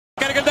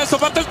adesso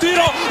parte il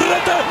tiro,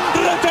 rete,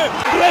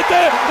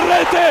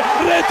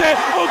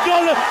 un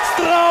gol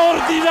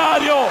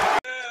straordinario.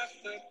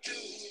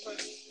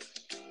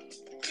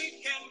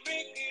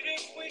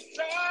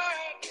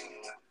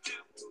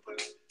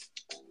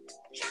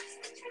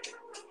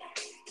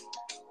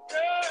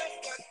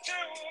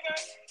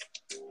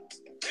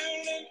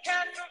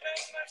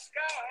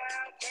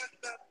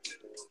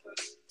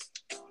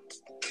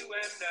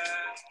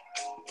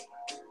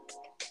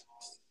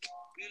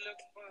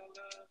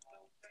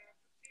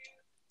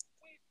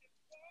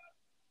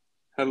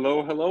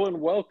 Hello,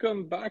 and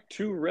welcome back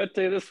to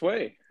Rete This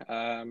Way.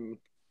 I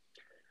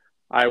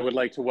would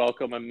like to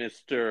welcome a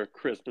Mr.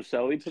 Chris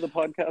Baselli to the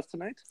podcast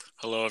tonight.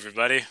 Hello,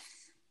 everybody.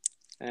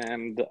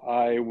 And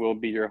I will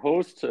be your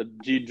host,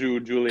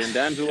 Giju Julian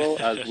D'Angelo,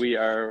 as we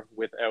are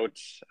without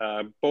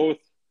both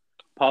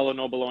Paolo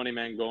Noboloni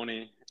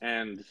Mangoni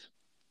and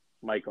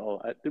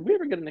Michael. Did we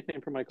ever get a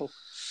nickname for Michael?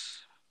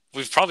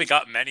 We've probably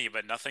got many,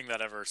 but nothing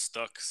that ever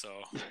stuck.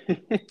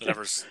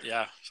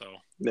 Yeah.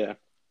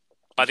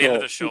 By the end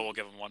of the show, we'll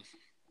give him one.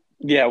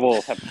 Yeah,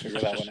 we'll have to figure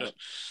that one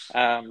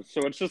out.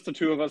 So it's just the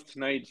two of us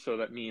tonight, so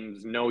that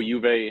means no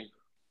Juve,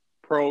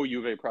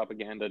 pro-Juve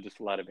propaganda, just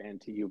a lot of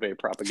anti-Juve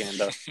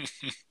propaganda.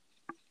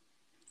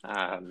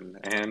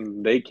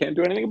 And they can't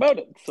do anything about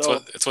it.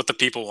 So it's what the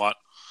people want.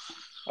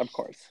 Of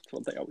course, it's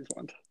what they always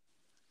want.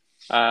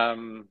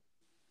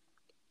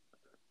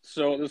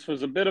 So this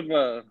was a bit of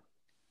a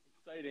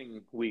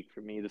exciting week for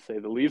me, to say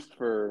the least,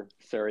 for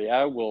Serie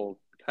A. We'll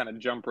kind of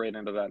jump right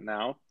into that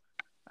now.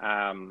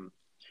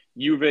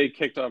 Juve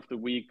kicked off the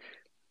week.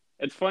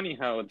 It's funny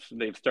how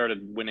they've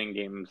started winning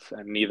games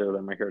and neither of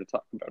them are here to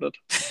talk about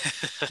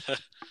it.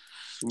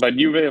 But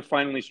Juve have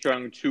finally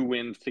strung 2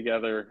 wins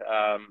together,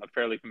 a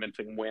fairly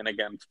convincing win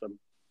against a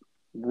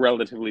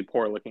relatively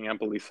poor-looking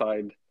Empoli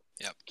side.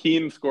 Yep.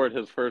 Keane scored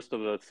his first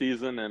of the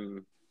season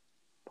and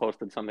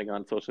posted something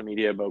on social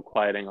media about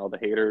quieting all the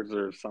haters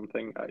or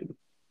something. I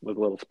was a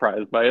little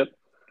surprised by it.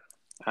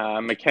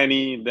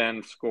 McKennie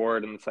then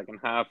scored in the second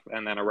half,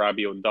 and then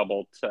Arabio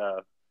doubled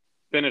to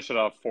finish it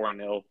off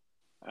 4-0.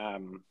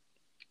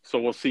 So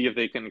we'll see if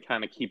they can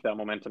kind of keep that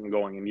momentum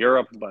going in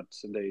Europe, but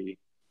they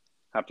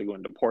have to go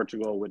into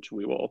Portugal, which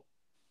we will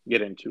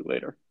get into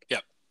later.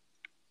 Yep.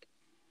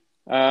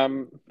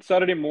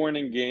 Saturday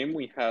morning game,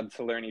 we had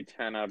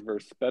Salernitana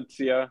versus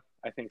Spezia.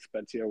 I think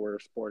Spezia were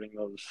sporting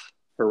those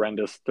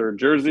horrendous third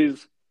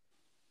jerseys.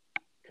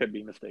 Could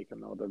be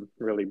mistaken, though, the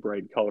really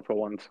bright, colorful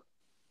ones.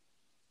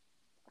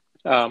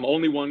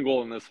 Only one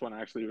goal in this one,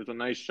 actually. It was a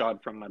nice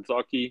shot from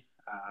Mazzocchi.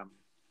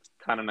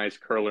 Kind of nice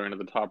curler into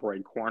the top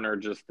right corner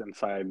just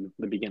inside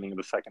the beginning of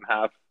the second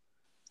half.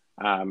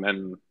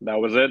 And that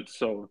was it.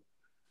 So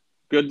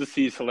good to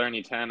see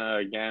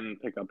Salernitana again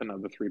pick up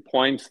another 3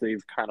 points.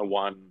 They've kind of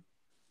won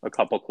a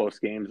couple close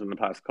games in the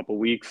past couple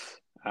weeks.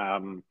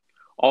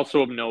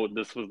 Also of note,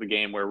 this was the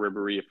game where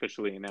Ribéry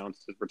officially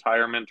announced his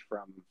retirement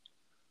from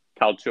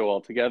Calcio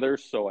altogether.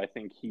 So I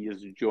think he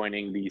is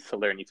joining the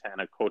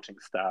Salernitana coaching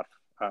staff,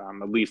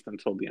 at least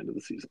until the end of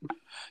the season.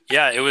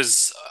 Yeah, it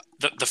was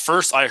the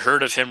first I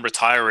heard of him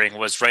retiring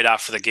was right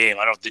after the game.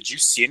 Did you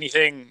see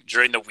anything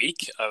during the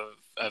week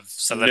of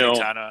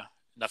Salernitana? No,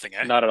 nothing,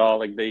 not at all.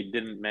 Like, they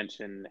didn't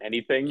mention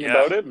anything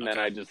about it, and then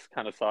I just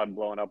kind of saw it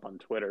blowing up on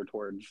Twitter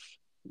towards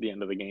the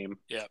end of the game.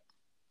 Yeah.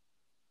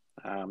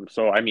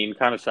 So I mean,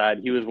 kind of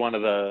sad. He was one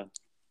of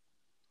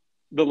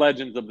the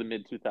legends of the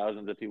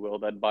mid-2000s, if you will.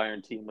 That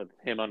Bayern team with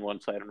him on one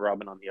side and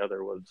Robin on the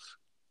other was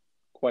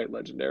quite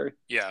legendary.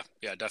 Yeah,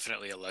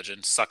 definitely a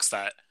legend. Sucks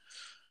that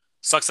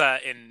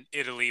in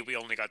Italy we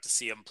only got to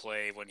see him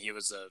play when he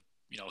was a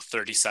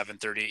 37,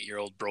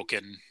 38-year-old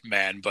broken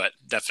man, but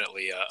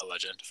definitely a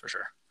legend for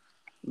sure.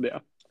 Yeah.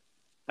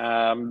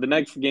 The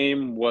next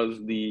game was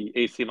the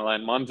AC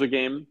Milan Monza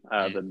game,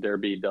 the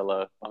Derby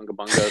della Bunga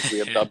Bunga, as we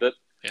have dubbed it.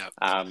 Yeah.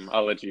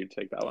 I'll let you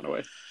take that one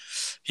away.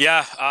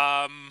 Yeah.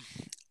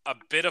 A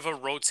bit of a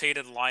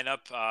rotated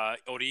lineup.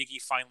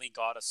 Origi finally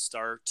got a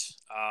start.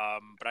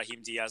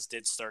 Brahim Diaz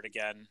did start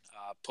again.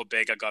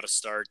 Pobega got a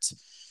start.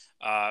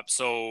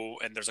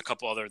 And there's a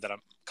couple others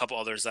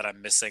that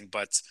I'm missing,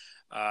 but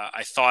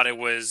I thought it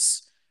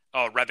was.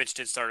 Rebic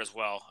did start as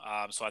well.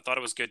 So I thought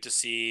it was good to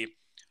see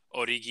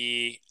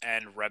Origi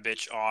and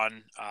Rebic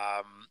on,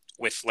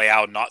 with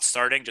Leao not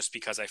starting, just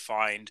because I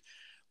find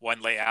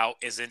when Leao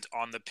isn't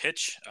on the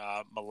pitch,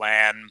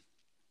 Milan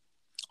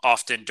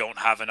often don't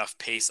have enough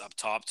pace up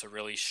top to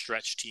really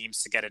stretch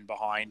teams to get in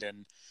behind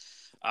and,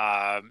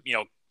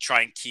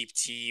 try and keep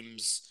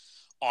teams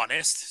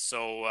honest.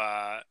 So,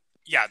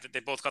 they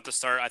both got the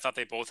start. I thought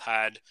they both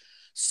had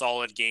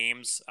solid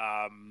games.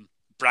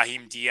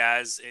 Brahim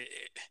Diaz,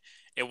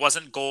 it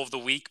wasn't goal of the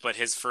week, but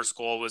his first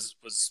goal was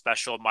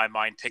special in my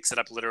mind. Picks it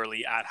up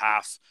literally at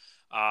half.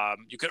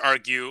 You could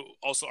argue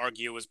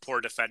it was poor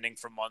defending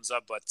from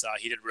Monza, but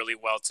he did really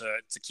well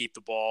to keep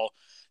the ball,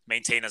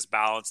 maintain his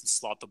balance, and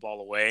slot the ball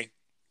away.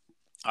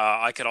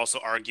 I could also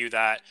argue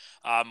that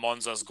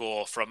Monza's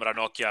goal from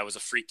Ranocchia was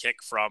a free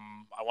kick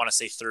from, I want to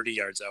say, 30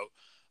 yards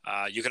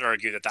out. You could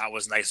argue that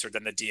was nicer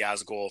than the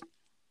Diaz goal.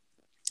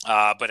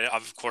 but it,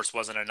 of course,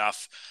 wasn't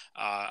enough.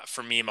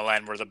 For me,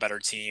 Milan were the better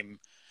team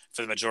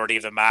for the majority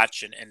of the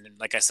match. And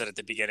like I said at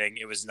the beginning,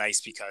 it was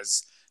nice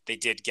because they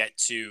did get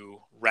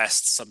to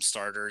rest some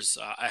starters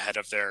ahead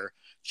of their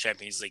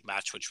Champions League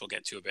match, which we'll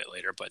get to a bit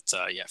later. But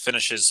yeah,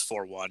 finishes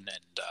 4-1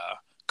 and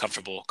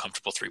comfortable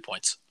 3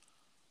 points.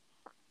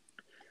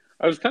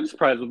 I was kind of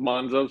surprised with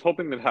Monza. I was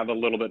hoping they'd have a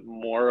little bit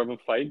more of a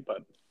fight,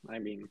 but I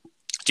mean,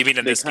 Do you mean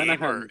in they this kind of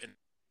game or?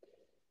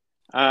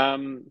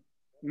 had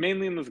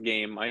mainly in this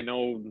game. I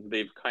know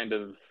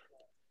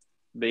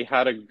they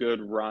had a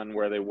good run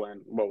where they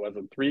went, what was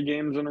it, 3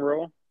 games in a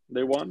row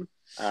they won.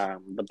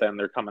 But then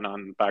they're coming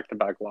on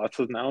back-to-back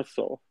losses now.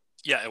 So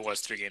Yeah, it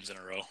was 3 games in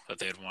a row that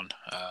they had won.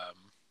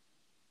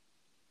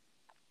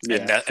 yeah, see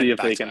And if they back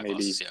to can back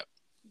losses.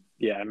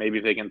 maybe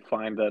they can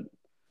find that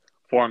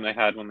form they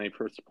had when they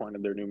first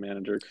appointed their new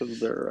manager, because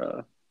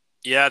they're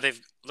Yeah,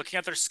 they've looking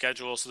at their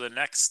schedule. So the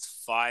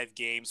next 5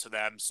 games for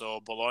them. So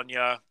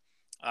Bologna,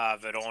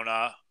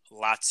 Verona,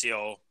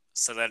 Lazio,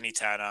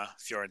 Salernitana,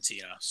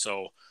 Fiorentina.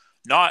 So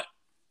not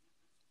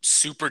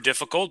super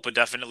difficult, but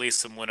definitely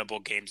some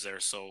winnable games there.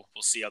 So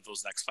we'll see how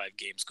those next 5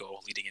 games go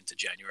leading into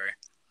January.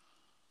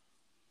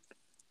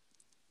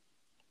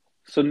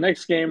 So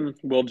next game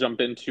we'll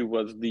jump into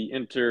was the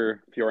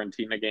Inter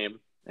Fiorentina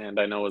game, and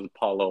I know as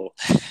Paulo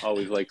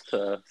always likes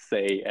to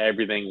say,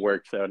 everything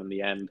works out in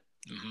the end,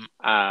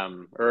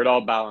 or it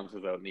all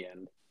balances out in the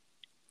end.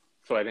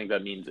 So I think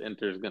that means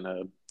Inter's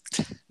gonna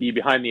be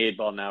behind the 8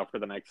 ball now for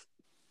the next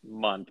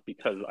month,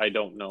 because I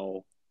don't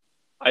know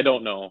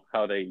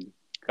how they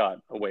got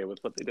away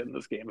with what they did in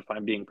this game, if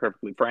I'm being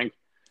perfectly frank.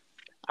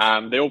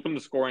 They opened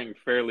the scoring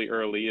fairly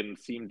early and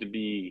seemed to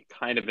be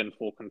kind of in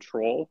full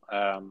control.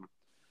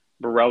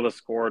 Barella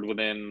scored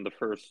within the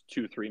first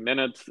 2-3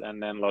 minutes,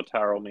 and then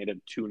Lautaro made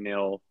it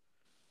 2-0,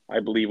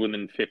 I believe,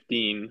 within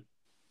 15.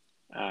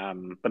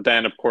 But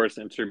then, of course,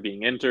 Inter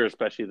being Inter,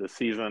 especially this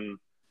season,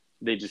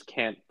 they just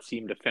can't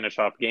seem to finish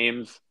off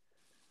games.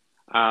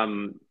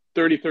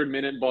 33rd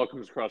minute, ball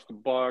comes across the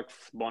box.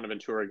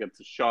 Bonaventura gets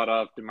a shot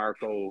off.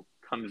 DeMarco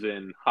comes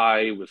in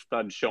high with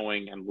stud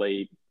showing and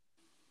late.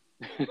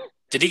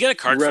 Did he get a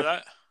card for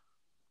that?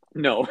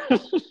 No.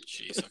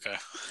 Jeez, okay.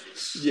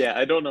 Yeah,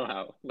 I don't know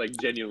how. Like,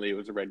 genuinely, it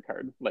was a red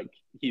card. Like,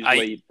 he's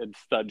late and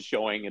stud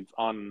showing. It's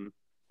on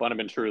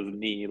Bonaventura's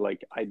knee.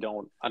 Like, I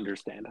don't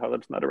understand how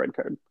that's not a red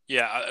card.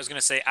 Yeah, I was going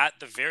to say, at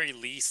the very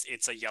least,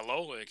 it's a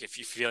yellow. Like, if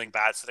you're feeling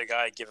bad for the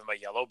guy, give him a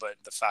yellow. But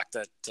the fact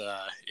that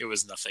it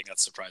was nothing,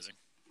 that's surprising.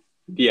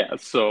 Yeah,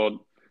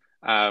 so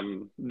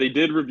they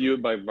did review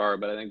it by VAR,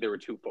 but I think they were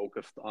too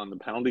focused on the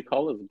penalty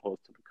call as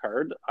opposed to the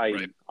card.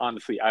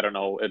 Honestly, I don't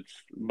know. It's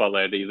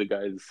Valetti. The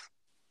guy's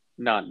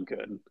not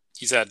good.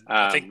 He's had,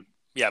 I think,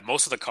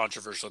 most of the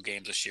controversial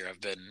games this year have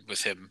been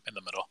with him in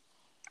the middle.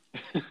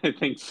 I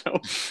think so.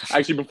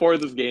 Actually, before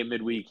this game,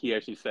 midweek, he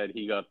actually said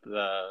he got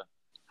the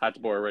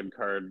Hateboer red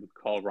card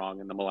call wrong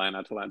in the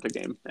Milan-Atalanta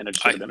game, and it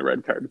should have been a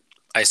red card.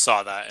 I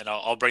saw that, and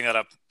I'll bring that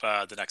up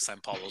the next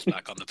time Paulo's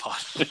back on the pod.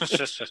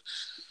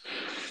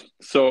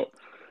 So,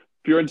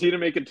 Fiorentina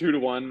make it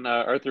 2-1.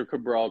 Arthur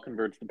Cabral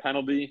converts the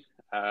penalty.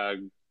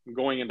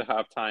 Going into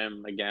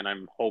halftime, again,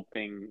 I'm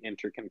hoping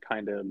Inter can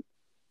kind of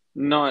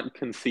not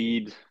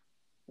concede,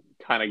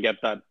 kind of get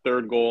that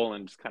third goal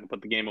and just kind of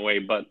put the game away,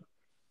 but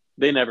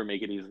they never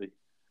make it easy.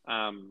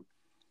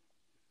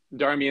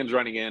 Darmian's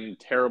running in,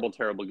 terrible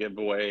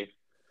giveaway.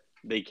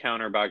 They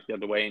counter back the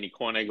other way, and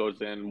Ikone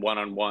goes in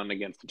one-on-one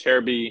against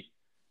Acerbi,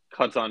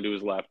 cuts onto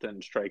his left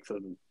and strikes a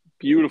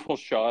beautiful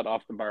shot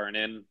off the bar and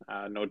in.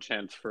 No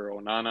chance for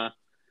Onana.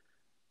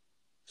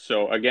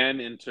 So again,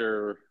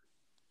 Inter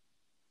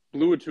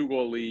blew a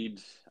 2-goal lead.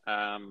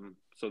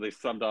 So they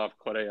subbed off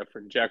Correa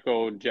for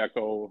Dzeko.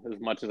 Dzeko, as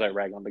much as I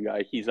rag on the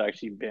guy, he's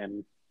actually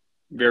been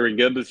very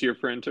good this year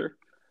for Inter.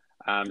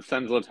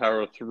 Sends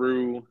Lautaro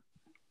through.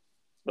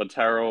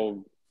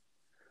 Lautaro,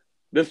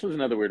 this was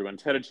another weird one.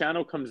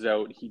 Terracciano comes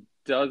out. He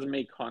does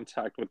make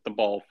contact with the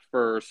ball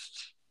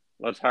first.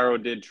 Lautaro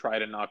did try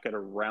to knock it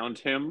around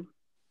him.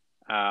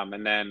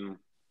 And then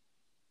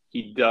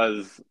he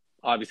does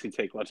obviously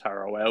take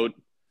Lautaro out.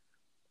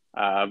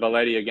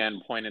 Valetti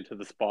again pointed to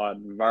the spot.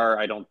 VAR,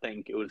 I don't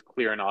think it was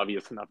clear and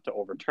obvious enough to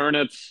overturn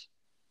it.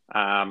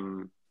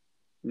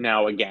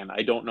 Now, again,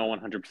 I don't know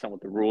 100%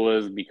 what the rule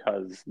is,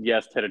 because,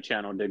 yes,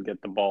 Terracciano did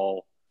get the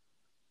ball,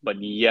 but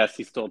yes,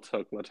 he still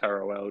took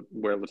Lautaro out,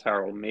 where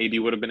Lautaro maybe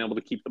would have been able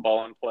to keep the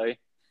ball in play.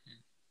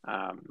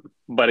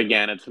 But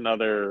again, it's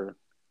another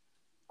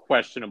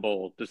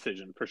questionable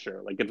decision for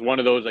sure. Like, it's one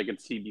of those I could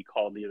see be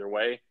called either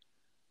way.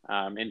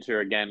 Inter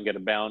again get a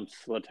bounce.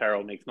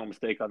 Lautaro makes no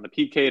mistake on the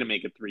PK to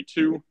make it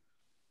 3-2.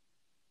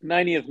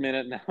 90th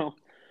minute now.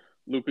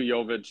 Luka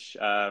Jovic.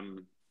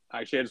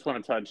 Actually, I just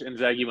want to touch.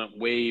 Inzaghi went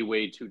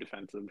way too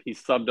defensive. He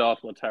subbed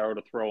off Lautaro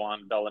to throw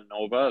on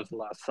Bellanova as the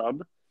last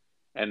sub,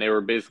 and they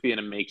were basically in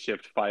a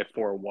makeshift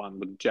 5-4-1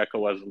 with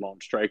Dzeko as a lone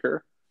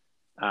striker.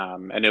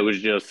 And it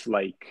was just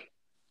like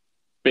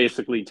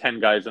basically 10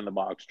 guys in the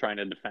box trying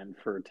to defend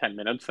for 10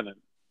 minutes. And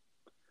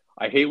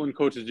I hate when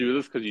coaches do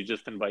this, because you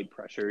just invite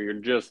pressure. You're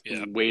just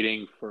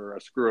waiting for a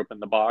screw up in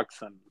the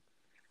box, and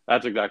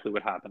That's exactly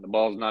what happened. The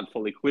ball's not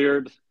fully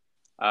cleared.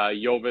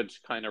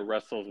 Jovic kind of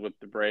wrestles with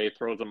Debray,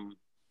 throws him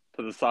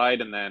to the side,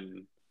 and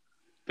then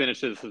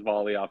finishes his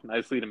volley off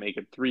nicely to make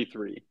it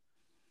 3-3.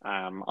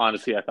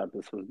 Honestly, I thought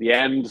this was the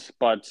end,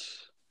 but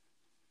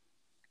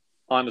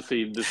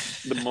honestly,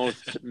 this the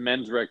most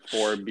men's rec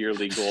 4 beer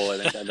league goal I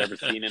think I've ever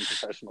seen in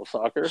professional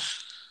soccer.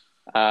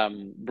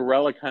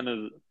 Barella kind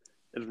of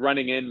is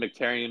running in.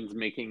 Mkhitaryan's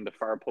making the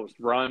far post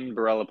run.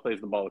 Barella plays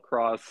the ball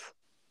across.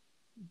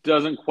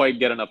 Doesn't quite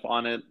get enough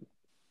on it.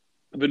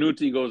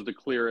 Venuti goes to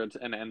clear it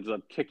and ends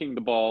up kicking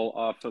the ball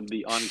off of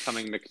the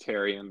oncoming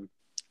Mkhitaryan,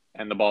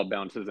 and the ball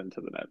bounces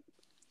into the net.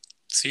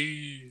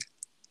 See,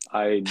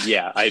 I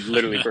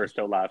literally burst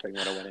out laughing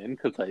when it went in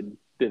because I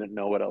didn't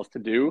know what else to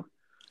do.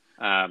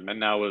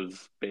 And that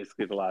was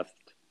basically the last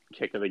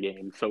kick of the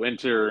game. So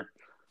Inter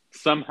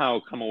somehow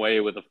come away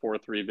with a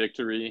 4-3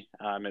 victory.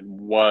 It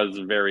was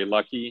very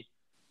lucky.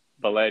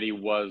 Valeri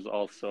was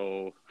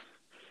also...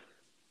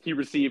 He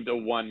received a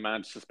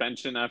 1-match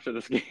suspension after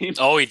this game.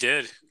 Oh, he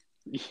did?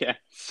 Yeah.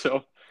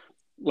 So,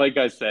 like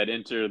I said,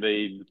 Inter,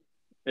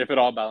 if it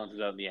all balances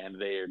out in the end,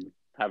 they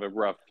have a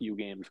rough few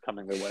games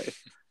coming their way.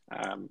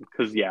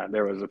 Because,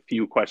 there was a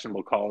few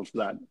questionable calls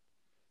that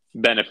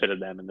benefited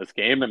them in this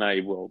game, and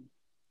I will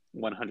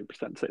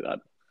 100% say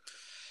that.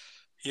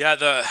 Yeah,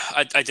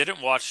 I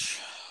didn't watch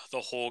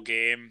the whole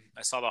game.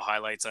 I saw the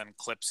highlights and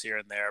clips here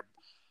and there.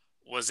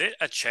 Was it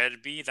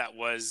Acerbi that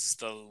was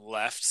the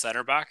left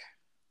center back?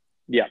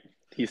 Yeah,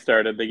 he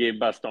started. They gave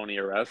Bastoni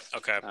a rest.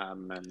 Okay.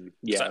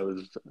 It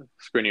was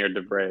Skriniar,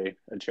 Debray,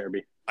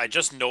 Acerbi. I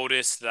just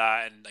noticed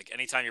that, and like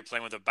anytime you're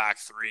playing with a back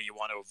three, you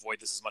want to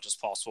avoid this as much as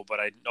possible. But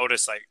I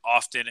noticed like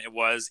often it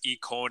was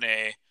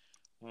Ikone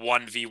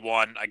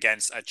 1v1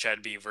 against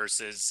Acerbi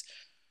versus,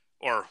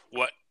 or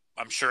what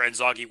I'm sure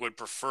Inzaghi would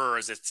prefer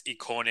is it's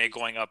Ikone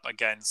going up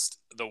against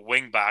the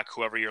wing back,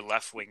 whoever your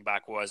left wing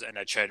back was, and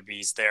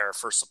Acerbi's there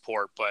for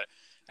support. But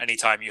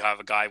anytime you have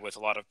a guy with a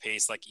lot of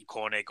pace like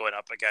Ikone going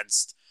up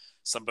against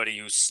somebody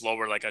who's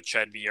slower like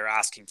Acerbi, you're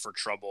asking for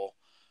trouble.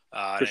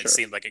 And it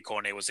seemed like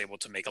Ikone was able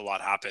to make a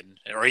lot happen,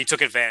 or he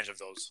took advantage of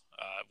those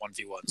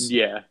 1v1s.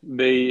 Yeah,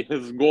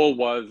 his goal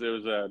was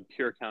a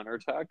pure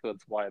counterattack.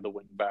 That's why the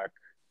wing back,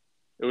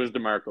 it was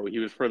DeMarco. He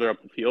was further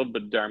up the field,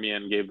 but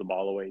Darmian gave the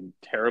ball away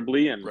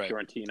terribly, and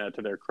Fiorentina,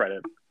 to their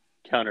credit,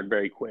 countered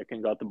very quick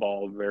and got the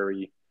ball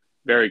very,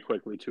 very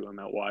quickly to him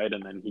out wide,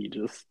 and then he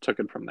just took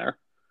it from there.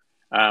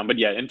 But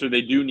yeah, Inter,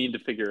 they do need to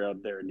figure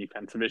out their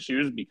defensive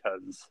issues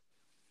because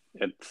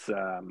it's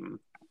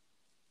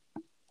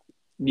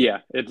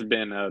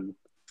been a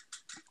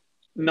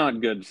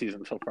not good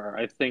season so far.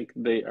 I think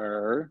they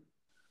are,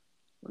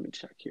 let me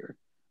check here.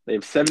 They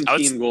have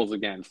 17 goals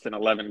against in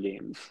 11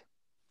 games.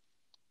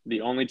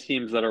 The only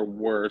teams that are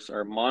worse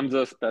are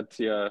Monza,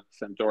 Spezia,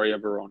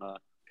 Sampdoria, Verona,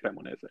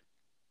 Cremonese.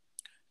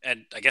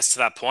 And I guess to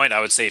that point,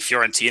 I would say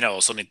Fiorentina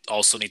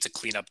also need to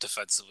clean up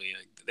defensively.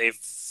 They've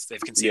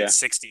conceded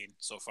 16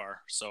 so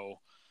far, so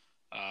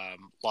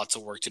lots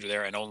of work to do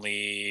there, and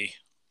only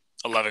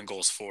 11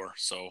 goals for.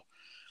 So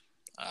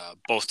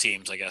both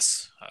teams, I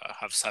guess,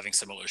 having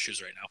similar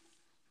issues right now.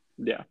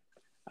 Yeah,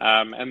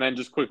 and then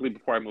just quickly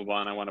before I move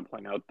on, I want to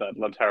point out that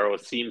Lautaro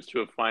seems to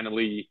have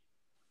finally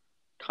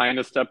kind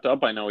of stepped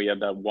up. I know he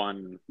had that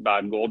one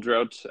bad goal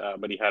drought,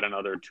 but he had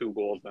another 2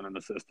 goals and an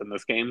assist in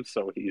this game,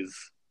 so he's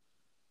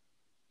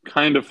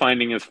kind of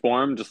finding his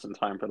form just in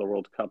time for the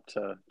World Cup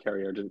to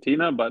carry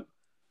Argentina, but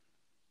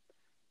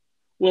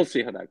we'll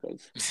see how that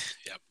goes.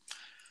 Yep.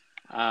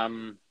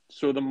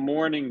 So the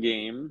morning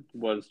game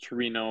was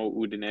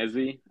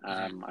Torino-Udinese.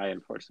 I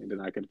unfortunately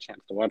did not get a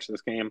chance to watch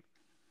this game.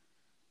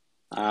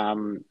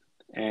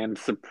 And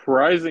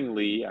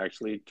surprisingly,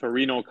 actually,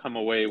 Torino come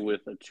away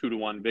with a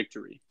 2-1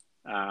 victory.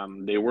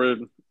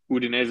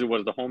 Udinese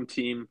was the home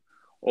team.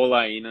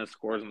 Ola Aina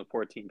scores in the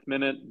 14th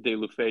minute. De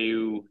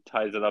Lufeu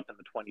ties it up in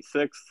the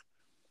 26th.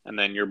 And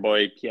then your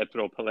boy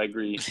Pietro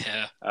Pellegrini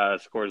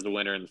scores the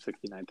winner in the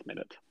 69th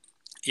minute.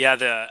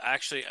 Yeah, I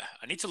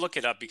need to look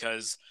it up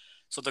because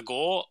the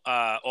goal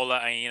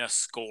Ola Aina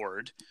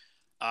scored,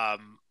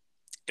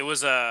 it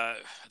was I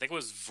think it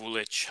was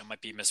Vulic. I might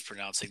be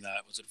mispronouncing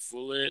that. Was it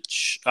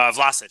Vulic?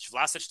 Vlasic.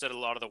 Vlasic did a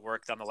lot of the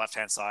work down the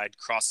left-hand side,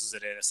 crosses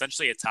it in.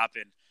 Essentially a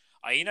tap-in.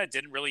 Aina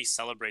didn't really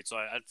celebrate. So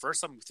at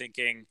first I'm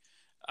thinking,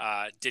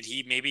 did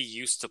he maybe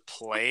used to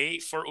play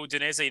for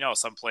Udinese? You know,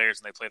 some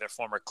players, when they play their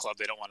former club,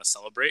 they don't want to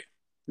celebrate.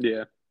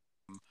 Yeah.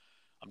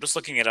 I'm just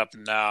looking it up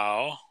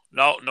now.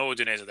 No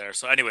Udinese there.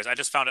 So anyways, I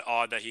just found it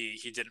odd that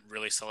he didn't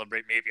really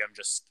celebrate. Maybe I'm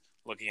just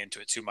looking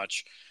into it too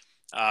much.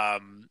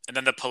 And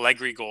then the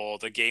Pellegrini goal,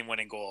 the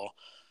game-winning goal.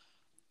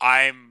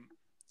 I'm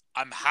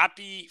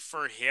happy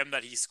for him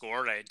that he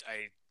scored.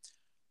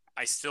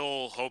 I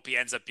still hope he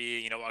ends up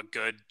being, a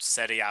good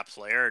Serie A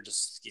player.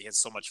 Just he has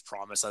so much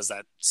promise as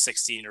that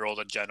 16-year-old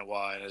at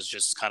Genoa and has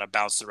just kind of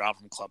bounced around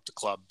from club to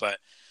club. But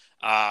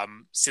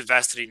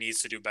Silvestri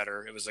needs to do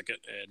better. It was like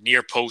a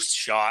near post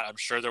shot. I'm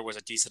sure there was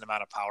a decent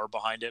amount of power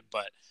behind it,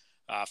 but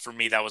for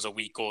me, that was a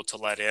weak goal to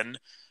let in.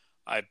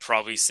 I'd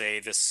probably say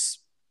this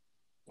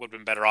would have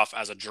been better off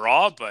as a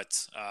draw,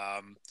 but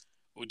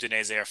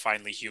Udinese are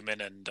finally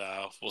human, and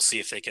we'll see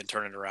if they can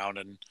turn it around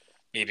and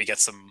maybe get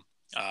some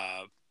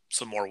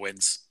more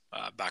wins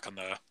back on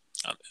the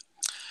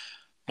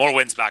more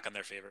wins back on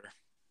their favor.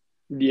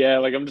 Yeah,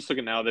 like I'm just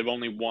looking now. They've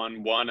only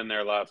won one in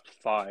their last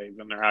 5,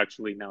 and they're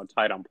actually now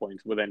tied on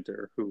points with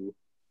Inter, who,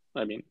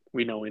 I mean,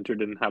 we know Inter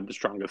didn't have the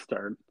strongest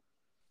start.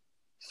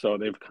 So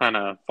they've kind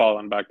of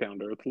fallen back down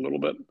to earth a little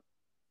bit.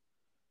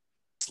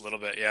 A little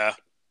bit, yeah.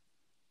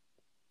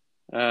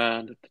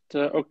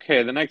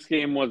 Okay, the next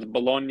game was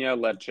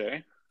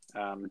Bologna-Lecce.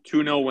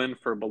 2-0 win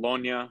for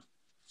Bologna.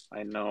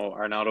 I know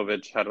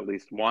Arnautovic had at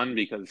least one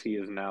because he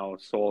is now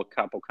sole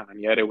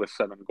capocannoniere with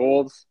 7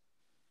 goals.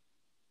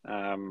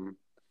 And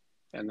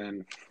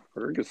then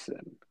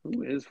Ferguson.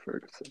 Who is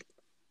Ferguson?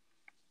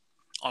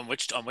 On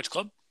which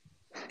club?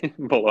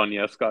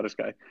 Bologna, Scottish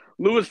guy.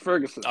 Lewis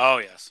Ferguson. Oh,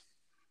 yes.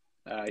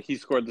 He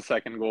scored the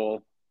second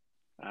goal.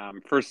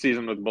 First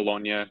season with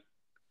Bologna.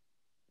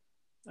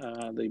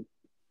 They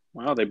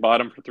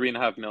bought him for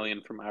 $3.5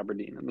 million from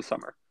Aberdeen in the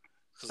summer.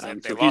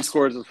 He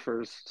scores his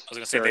first. I was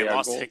going to say they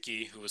lost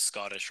Hickey, who was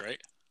Scottish, right?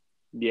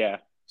 Yeah.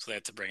 So they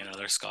had to bring in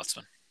another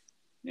Scotsman.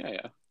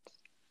 Yeah.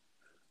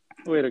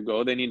 Way to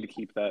go! They need to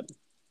keep that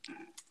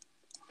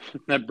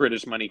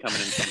British money coming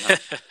in somehow.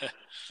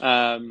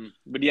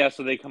 But yeah,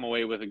 so they come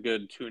away with a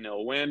good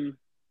 2-0 win.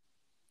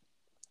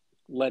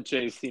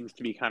 Lecce seems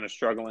to be kind of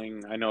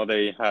struggling. I know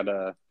they had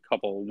a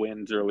couple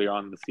wins early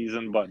on in the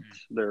season, but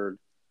they're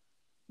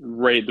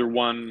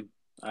 17th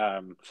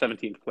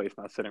place,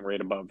 not sitting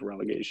right above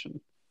relegation.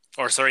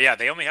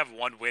 They only have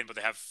 1 win, but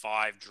they have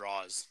 5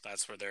 draws.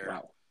 That's where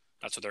they're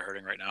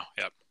hurting right now.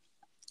 Yep.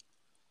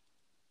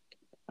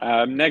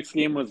 Next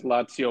game was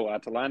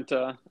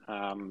Lazio-Atalanta,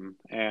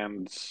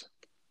 and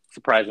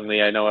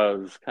surprisingly, I know I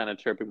was kind of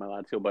chirping my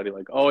Lazio buddy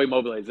like, "Oh,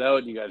 Immobile's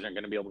out. You guys aren't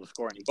going to be able to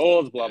score any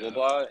goals." Blah blah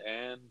blah,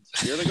 and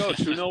here they go,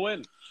 2-0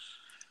 win.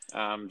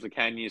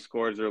 Zaccagni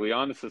scores early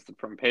on, assisted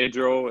from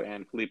Pedro,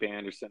 and Felipe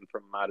Anderson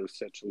from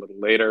Marusic a little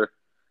later.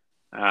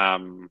 I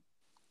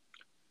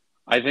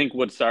think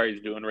what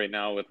Sarri's doing right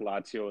now with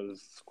Lazio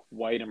is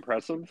quite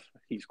impressive.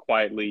 He's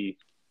quietly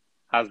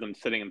has them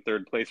sitting in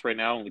 3rd place right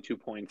now, only 2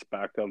 points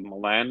back of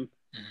Milan.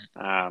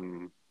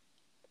 And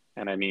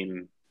I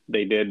mean,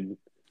 they did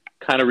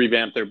kind of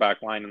revamp their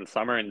back line in the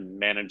summer and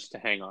managed to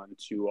hang on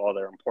to all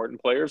their important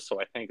players.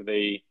 So I think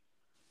they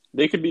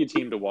could be a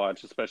team to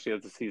watch, especially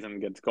as the season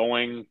gets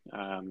going.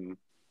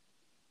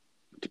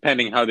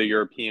 Depending how the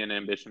European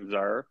ambitions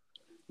are,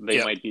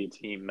 they might be a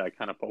team that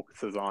kind of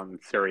focuses on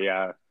Serie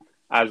A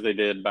as they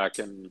did back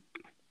in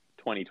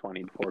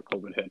 2020 before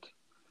COVID hit.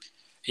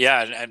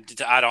 Yeah, and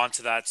to add on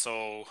to that,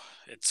 so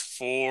it's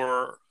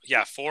 4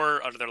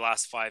 out of their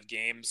last 5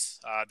 games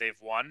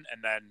they've won,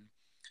 and then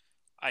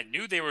I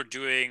knew they were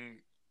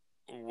doing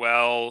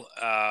well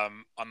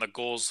on the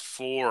goals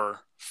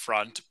for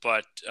front,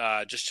 but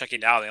just checking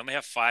now, they only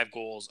have 5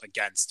 goals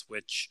against,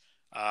 which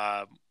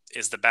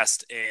is the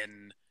best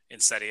in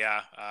Serie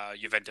A.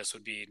 Juventus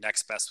would be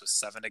next best with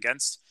 7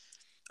 against.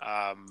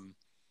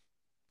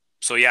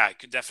 So yeah, I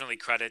could definitely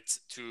credit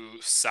to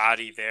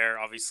Sarri there.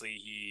 Obviously,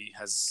 he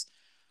has.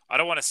 I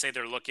don't want to say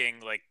they're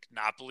looking like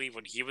Napoli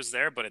when he was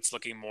there, but it's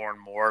looking more and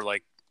more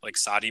like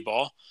Sarri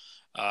ball.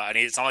 And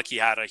it's not like he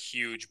had a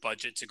huge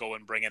budget to go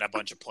and bring in a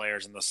bunch of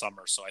players in the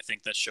summer. So I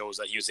think that shows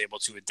that he was able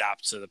to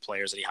adapt to the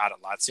players that he had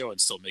at Lazio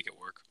and still make it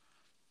work.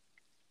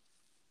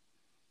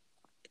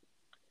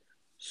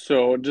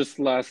 So just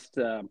last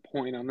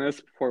point on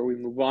this before we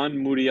move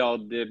on, Muriel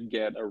did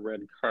get a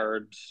red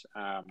card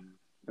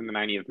in the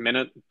 90th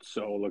minute.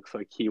 So it looks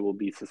like he will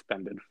be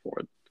suspended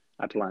for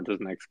Atalanta's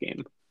next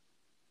game.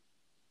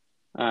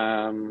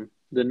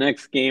 The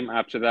next game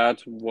after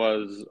that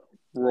was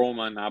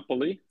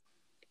Roma-Napoli.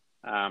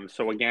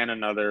 So again,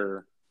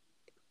 another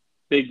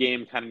big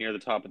game kind of near the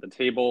top of the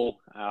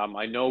table.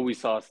 I know we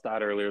saw a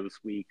stat earlier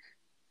this week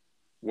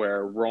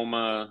where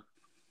Roma,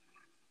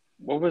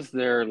 what was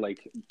their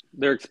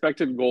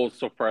expected goals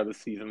so far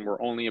this season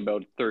were only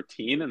about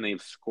 13, and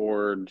they've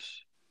scored,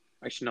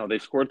 actually no, they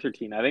scored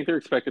 13. I think their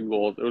expected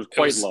goals, it was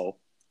quite low.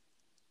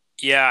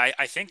 Yeah,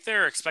 I think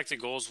their expected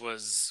goals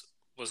was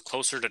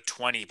closer to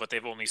 20, but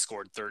they've only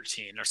scored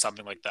 13 or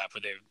something like that.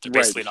 But they're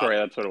basically not.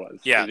 That's what it was.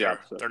 Yeah,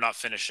 they're not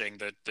finishing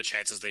the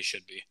chances they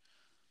should be.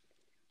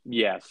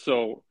 Yeah,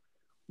 so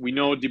we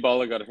know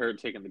Dybala got hurt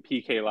taking the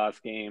PK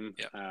last game.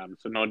 Yeah.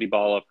 So no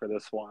Dybala for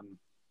this one.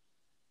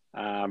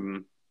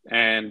 And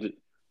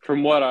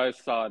from what I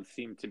saw, it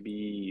seemed to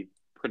be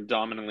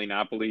predominantly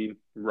Napoli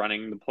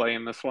running the play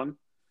in this one.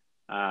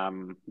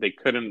 They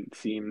couldn't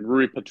seem.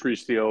 Rui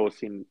Patricio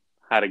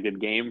had a good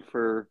game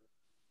for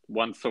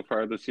once so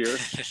far this year.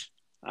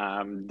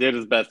 Did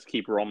his best to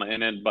keep Roma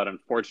in it, but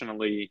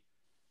unfortunately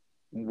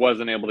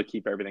wasn't able to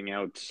keep everything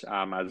out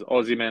as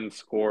Osimhen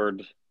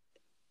scored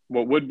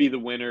what would be the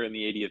winner in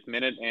the 80th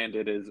minute, and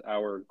it is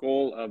our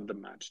goal of the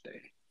match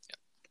day.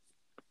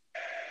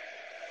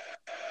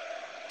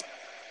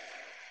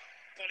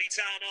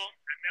 Politano,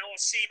 and now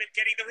Osimhen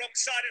getting the wrong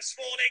side of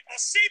Smalling.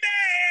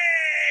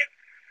 Osimhen!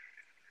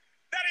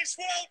 That is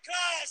world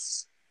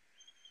class,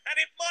 and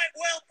it might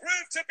well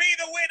prove to be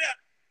the winner.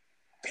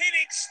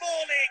 pinning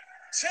Smalling,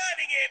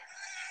 turning him,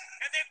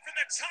 and then from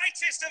the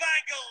tightest of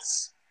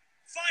angles,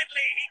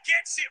 finally he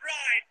gets it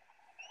right.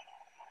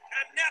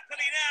 And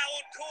Napoli now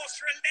on course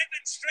for 11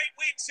 straight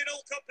wins in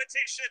all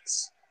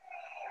competitions.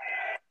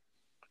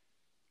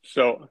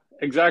 So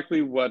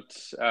exactly what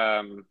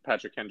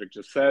Patrick Kendrick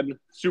just said.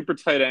 Super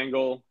tight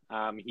angle.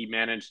 He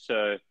managed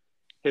to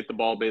hit the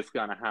ball basically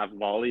on a half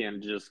volley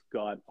and just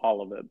got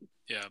all of it.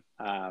 Yeah.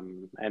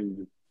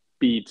 And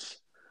beat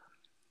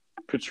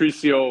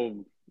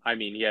Patricio. I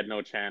mean, he had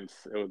no chance.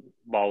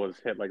 Ball was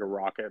hit like a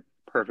rocket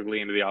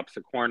perfectly into the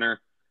opposite corner.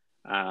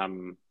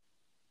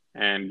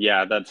 And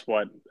yeah, that's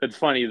what it's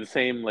funny. The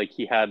same, like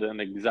he had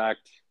an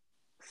exact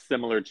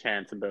similar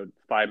chance about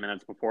 5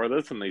 minutes before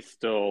this, and they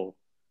still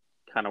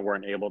kind of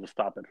weren't able to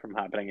stop it from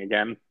happening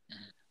again.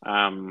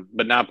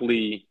 But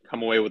Napoli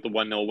come away with the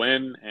 1-0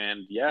 win,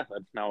 and yeah,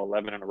 that's now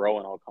 11 in a row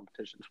in all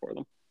competitions for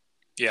them.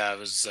 Yeah, it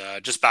was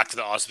just back to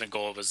the Osman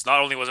goal. It was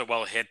not only was it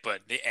well hit,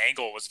 but the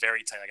angle was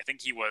very tight. Like I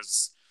think he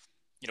was,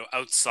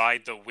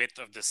 outside the width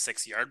of the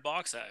 6-yard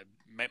box,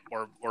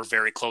 or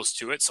very close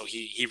to it. So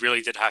he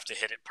really did have to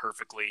hit it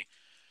perfectly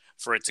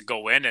for it to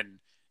go in. And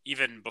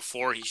even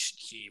before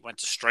he went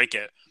to strike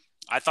it,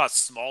 I thought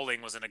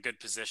Smalling was in a good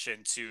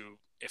position to,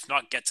 if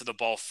not get to the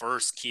ball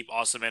first, keep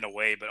Osman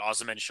away. But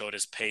Osman showed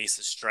his pace,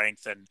 his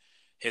strength, and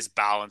his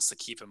balance to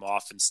keep him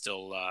off and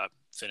still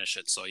finish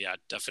it. So yeah,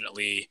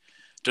 definitely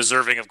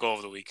deserving of goal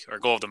of the week, or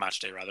goal of the match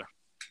day rather.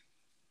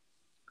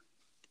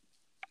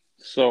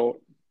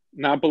 So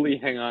Napoli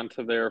hang on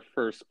to their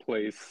first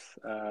place.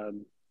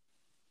 Well,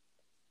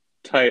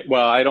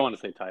 I don't want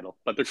to say title,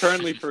 but they're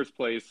currently first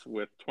place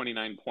with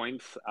 29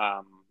 points,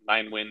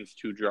 9 wins,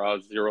 2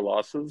 draws, 0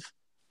 losses.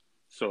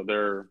 So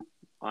they're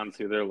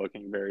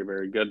looking very,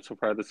 very good so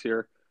far this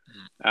year.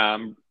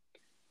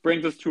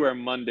 Brings us to our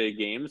Monday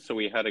games. So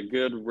we had a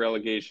good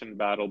relegation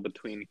battle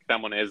between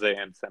Cremonese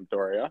and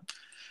Sampdoria.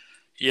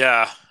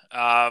 Yeah,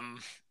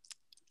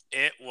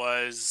 it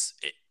was.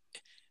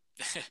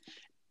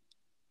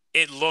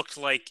 It looked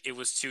like it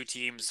was two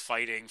teams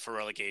fighting for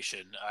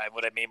relegation.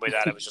 What I mean by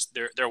that, it was just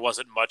there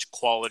wasn't much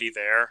quality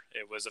there.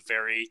 It was a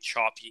very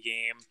choppy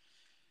game.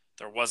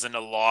 There wasn't a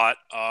lot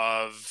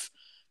of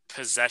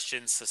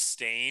possession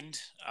sustained.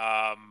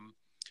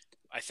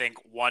 I think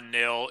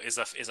 1-0 is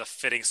a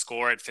fitting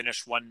score. It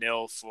finished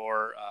 1-0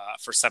 for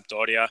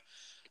Sampdoria.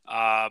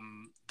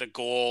 The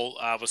goal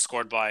was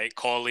scored by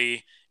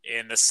Colli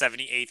in the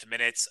 78th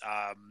minute.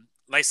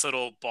 Nice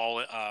little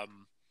ball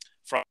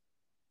from, I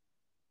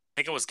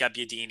think it was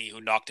Gabbiadini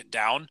who knocked it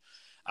down,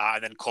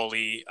 and then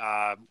Colli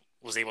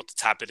was able to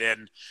tap it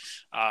in.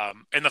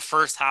 In the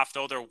first half,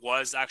 though, there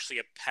was actually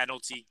a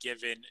penalty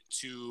given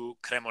to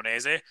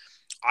Cremonese.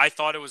 I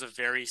thought it was a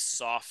very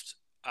soft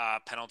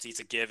penalty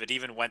to give. It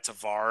even went to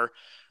VAR.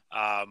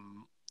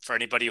 For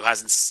anybody who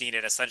hasn't seen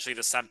it, essentially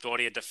the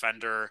Sampdoria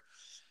defender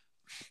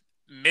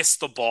missed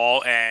the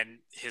ball and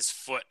his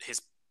foot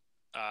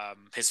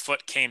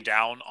came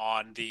down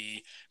on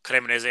the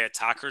Cremonese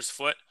attacker's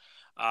foot.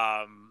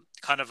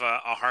 Kind of a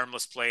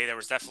harmless play. There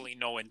was definitely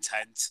no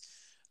intent.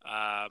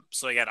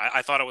 So again,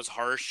 I thought it was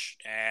harsh,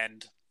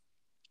 and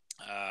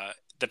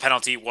the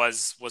penalty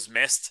was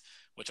missed,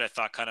 which I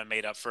thought kind of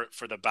made up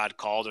for the bad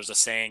call. There's a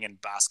saying in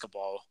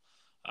basketball,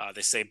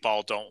 they say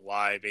ball don't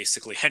lie.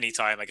 Basically,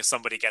 anytime like if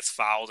somebody gets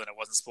fouled and it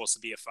wasn't supposed to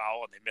be a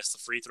foul and they miss the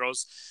free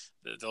throws,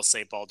 they'll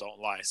say ball don't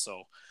lie.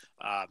 So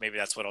maybe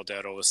that's what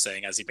Odero was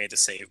saying as he made the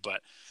save.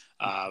 But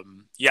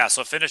yeah,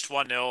 so it finished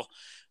 1-0.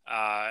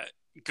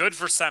 Good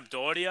for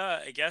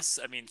Sampdoria, I guess.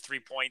 I mean, 3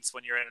 points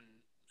when you're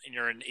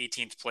in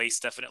 18th place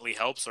definitely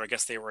helps. Or I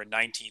guess they were in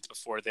 19th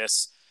before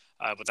this,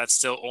 but that's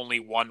still only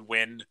 1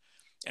 win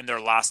in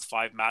their last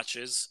 5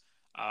 matches.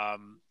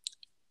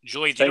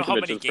 Julie, do you know how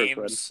many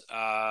games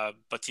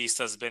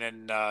Batista's been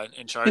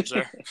in charge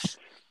there?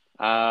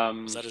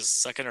 Was that his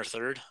second or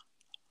third?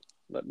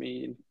 Let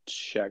me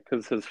check,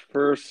 because his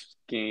first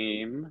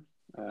game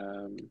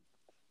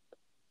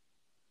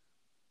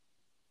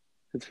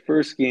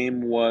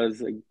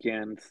was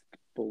against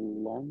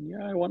Bologna,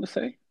 I want to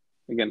say,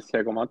 against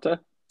Thiago Motta.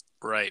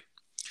 Right.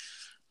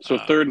 So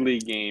third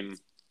league game.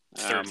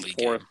 Fourth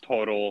game.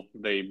 Total.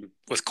 They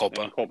with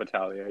Coppa. In Coppa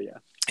Italia, yeah.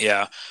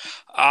 Yeah.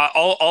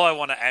 All I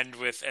want to end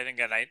with, and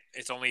again,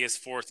 it's only his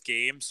 4th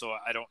game, so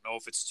I don't know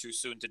if it's too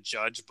soon to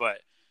judge, but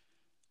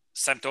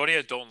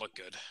Sampdoria don't look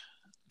good.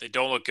 They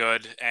don't look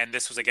good, and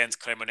this was against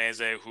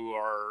Cremonese, who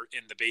are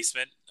in the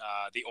basement,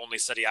 the only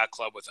Serie A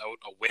club without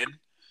a win.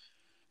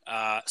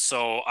 So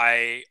all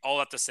I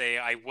have to say,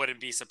 I wouldn't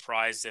be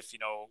surprised if,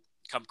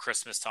 come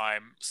Christmas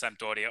time,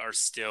 Sampdoria are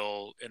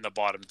still in the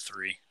bottom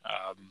 3.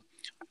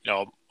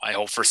 I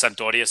hope for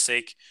Sampdoria's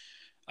sake,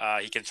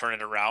 he can turn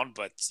it around,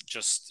 but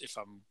just if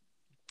I'm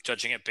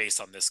judging it based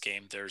on this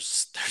game,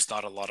 there's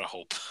not a lot of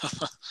hope.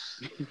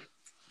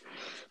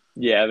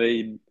 Yeah,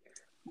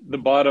 the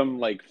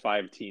bottom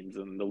 5 teams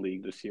in the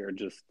league this year,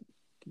 just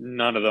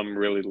none of them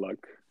really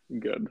look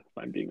good, if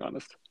I'm being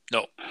honest.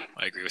 No,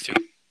 I agree with you.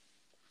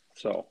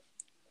 So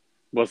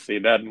we'll see.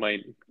 That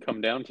might come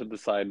down to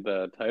decide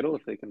the title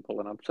if they can pull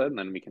an upset, and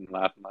then we can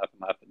laugh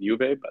at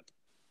Juve. But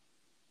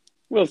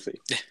We'll see.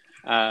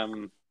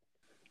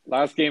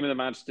 Last game of the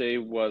match day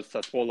was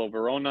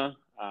Sassuolo-Verona.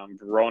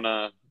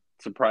 Verona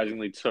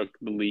surprisingly took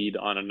the lead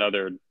on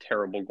another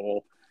terrible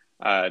goal.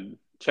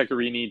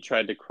 Ceccherini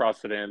tried to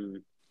cross it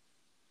in.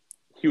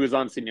 He was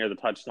honestly near the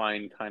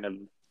touchline, kind of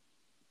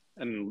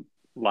in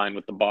line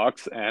with the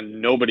box,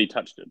 and nobody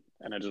touched it.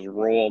 And it just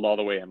rolled all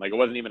the way in. Like, it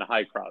wasn't even a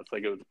high cross.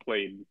 Like, it was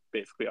played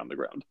basically on the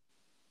ground.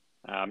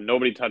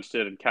 Nobody touched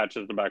it and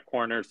catches the back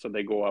corner, so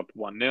they go up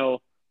 1-0.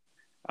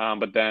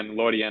 But then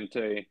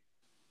Loriente,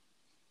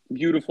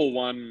 beautiful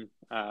one,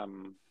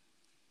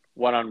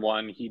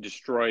 one-on-one. He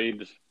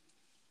destroyed,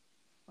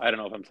 I don't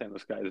know if I'm saying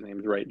this guy's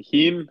name's right,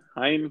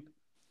 Hein?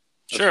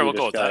 Sure, we'll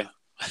go with that.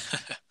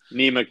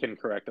 Nima can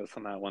correct us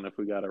on that one if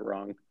we got it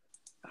wrong.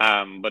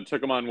 But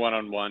took him on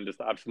one-on-one, just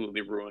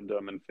absolutely ruined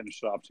him and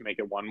finished it off to make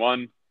it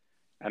 1-1.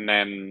 And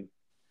then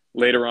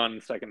later on in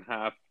the second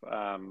half,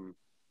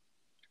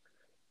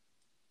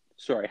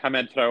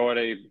 Hamed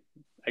Traore,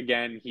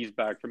 again, he's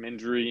back from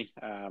injury.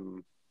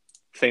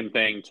 Same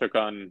thing, took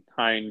on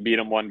Hein, beat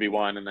him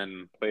 1v1, and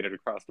then played it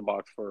across the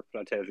box for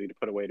Fratesi to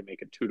put away to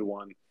make it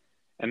 2-1.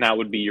 And that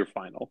would be your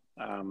final.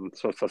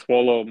 So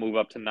Sassuolo move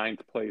up to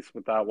 9th place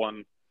with that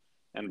one,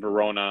 and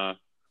Verona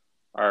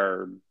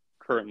are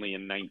currently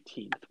in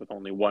 19th with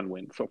only one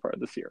win so far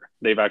this year.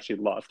 They've actually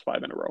lost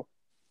 5 in a row.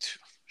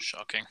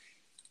 Shocking.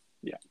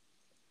 Yeah.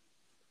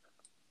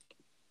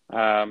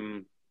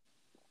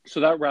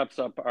 So that wraps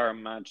up our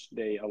match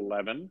day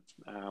 11.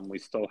 We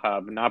still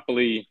have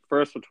Napoli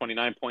first with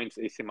 29 points,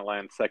 AC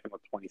Milan second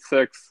with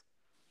 26,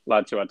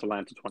 Lazio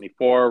Atalanta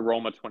 24,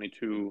 Roma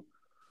 22,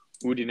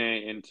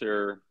 Udine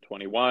Inter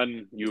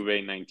 21,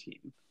 Juve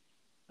 19.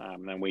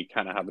 Then we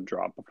kind of have a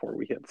drop before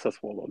we hit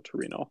Sassuolo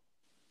Torino.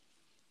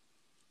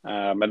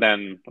 And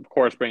then, of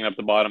course, bringing up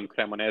the bottom,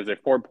 Cremonese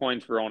 4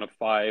 points, Verona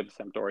 5,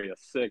 Sampdoria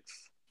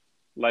 6,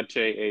 Lecce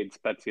 8,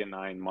 Spezia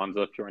 9,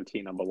 Monza,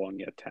 Fiorentina,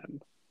 Bologna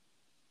 10.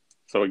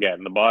 So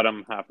again, the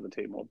bottom half of the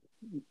table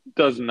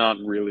does not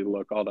really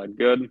look all that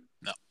good.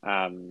 No.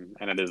 And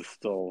it is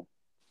still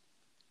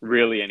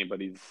really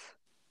anything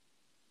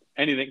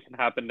can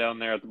happen down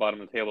there at the bottom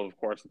of the table. Of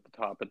course, at the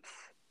top, it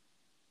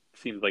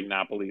seems like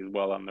Napoli is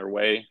well on their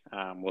way.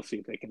 We'll see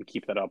if they can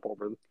keep that up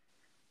over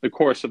the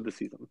course of the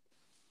season.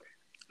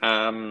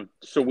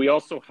 So we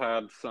also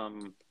had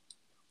some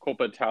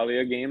Coppa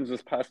Italia games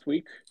this past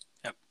week.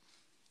 Yep.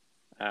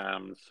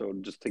 So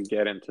just to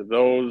get into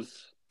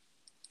those.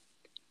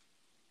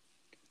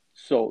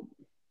 So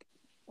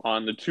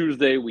on the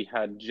Tuesday, we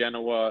had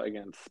Genoa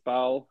against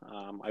Spal.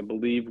 I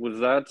believe, was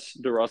that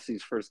De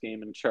Rossi's first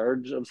game in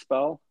charge of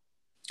Spal?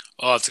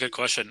 Oh, that's a good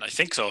question. I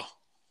think so.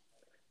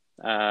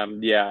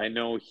 Yeah, I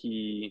know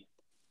he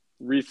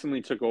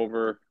recently took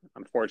over.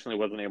 Unfortunately,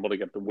 wasn't able to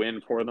get the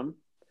win for them.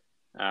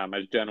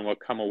 As Genoa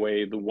come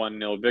away the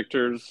 1-0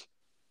 victors.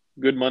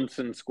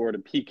 Gudmundsson scored a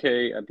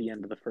PK at the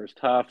end of the first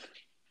half,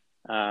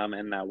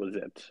 and that was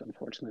it.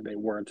 Unfortunately, they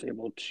weren't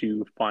able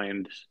to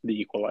find the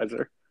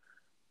equalizer.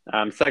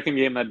 Second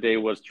game that day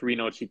was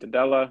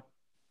Torino-Cittadella.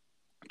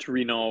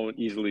 Torino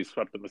easily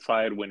swept them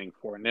aside, winning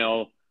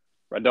 4-0.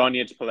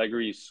 Radonjic,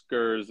 Pellegrini,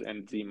 Skurs,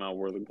 and Zima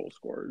were the goal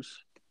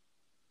scorers.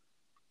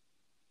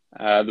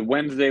 The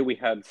Wednesday, we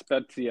had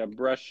Spezia,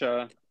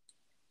 Brescia,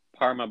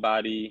 Parma,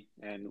 Bari,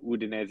 and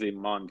Udinese,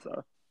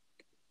 Monza.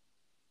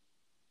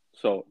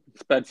 So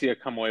Spezia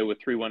come away with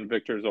 3-1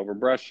 victors over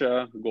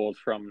Brescia. Goals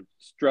from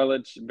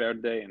Strelic,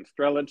 Verde, and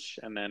Strelic.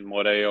 And then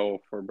Moreo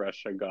for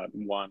Brescia got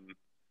one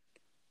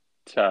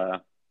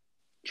to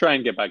try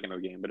and get back into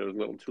the game, but it was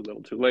a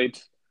little too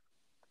late.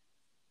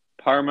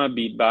 Parma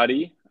beat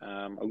Bari.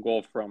 A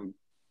goal from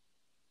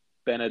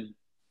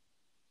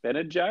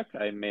Benedjak.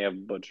 I may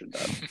have butchered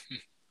that.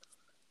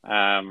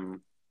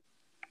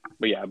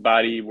 But yeah,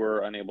 Bari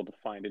were unable to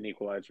find an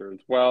equalizer as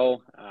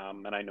well.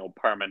 And I know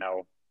Parma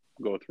now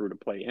go through to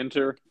play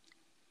Inter.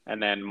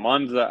 And then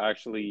Monza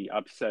actually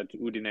upset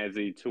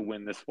Udinese to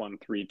win this one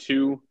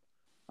 3-2.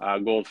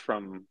 Goals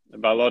from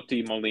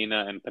Ballotti,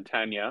 Molina, and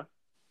Patania.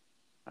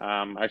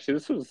 Actually,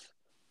 this was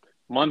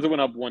Monza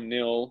went up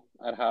 1-0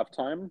 at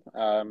halftime.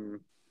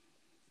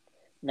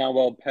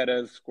 Nahuel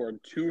Perez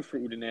scored 2 for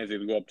Udinese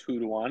to go up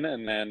 2-1,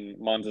 and then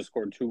Monza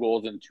scored 2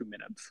 goals in 2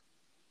 minutes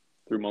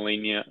through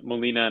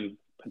Molina and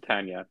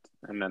Patania,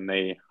 and then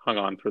they hung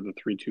on for the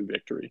 3-2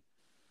 victory.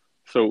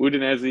 So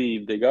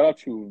Udinese, they got off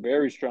to a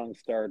very strong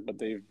start, but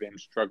they've been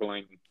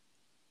struggling,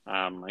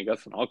 I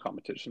guess, in all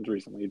competitions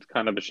recently. It's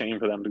kind of a shame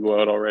for them to go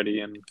out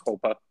already in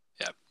Coppa.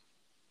 Yep.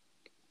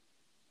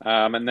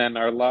 And then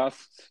our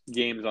last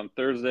games on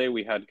Thursday,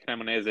 we had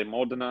Cremonese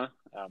Modena.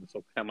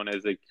 So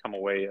Cremonese come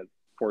away at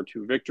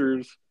 4-2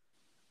 victors.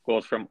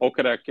 Goals from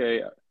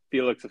Okereke,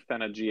 Felix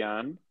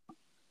Afena-Gyan.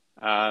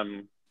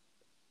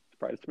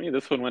 Surprised me,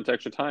 this one went to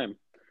extra time.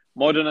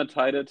 Modena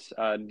tied it.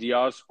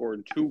 Diaz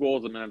scored 2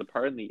 goals a minute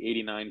apart in the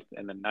 89th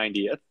and the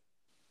 90th.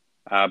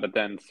 But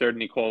then Ser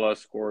Nicola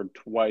scored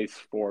twice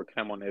for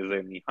Cremonese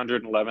in the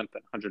 111th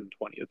and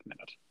 120th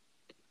minute.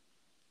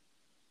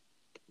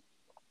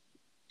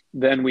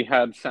 Then we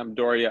had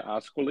Sampdoria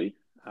Ascoli.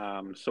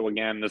 So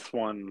again, this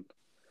was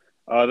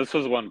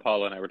one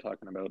Paula and I were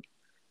talking about.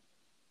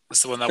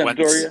 That's the one that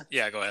Sampdoria. went.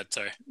 Yeah, go ahead.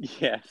 Sorry.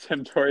 Yeah,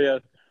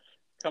 Sampdoria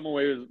come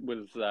away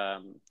with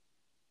victors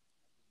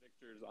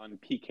on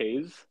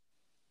PKs.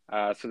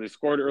 So they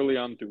scored early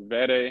on through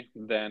Vere.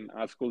 Then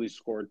Ascoli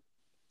scored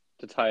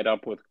to tie it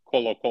up with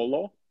Colo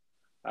Colo.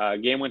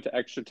 Game went to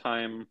extra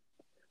time.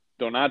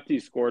 Donati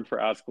scored for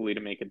Ascoli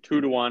to make it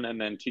 2-1,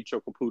 and then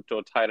Ciccio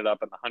Caputo tied it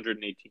up in the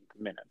 118th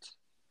minute.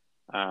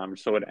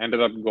 So it ended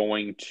up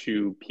going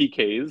to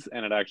PKs,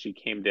 and it actually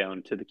came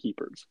down to the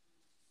keepers.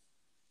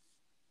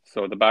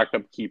 So the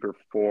backup keeper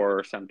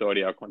for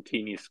Sampdoria,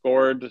 Contini,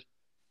 scored,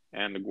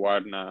 and the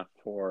Guarna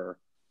for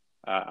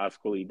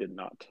Ascoli did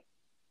not.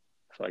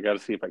 So I got to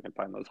see if I can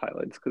find those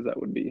highlights, because that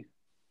would be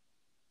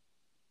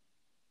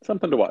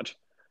something to watch.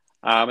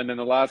 And then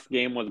the last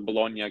game was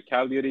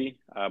Bologna-Cagliari.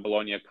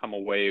 Bologna come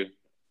away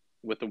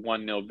with a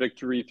 1-0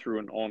 victory through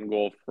an own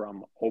goal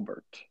from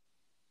Obert.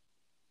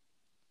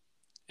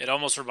 It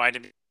almost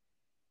reminded me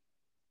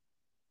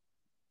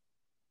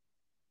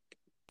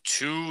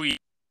 2 years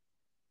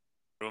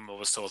ago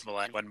was still with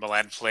Milan when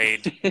Milan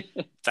played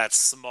that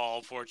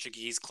small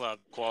Portuguese club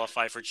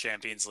qualify for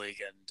Champions League,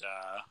 and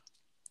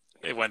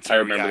it went through. I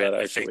remember that,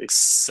 I actually. think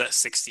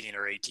 16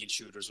 or 18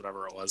 shooters,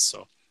 whatever it was.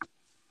 So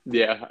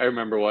Yeah, I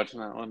remember watching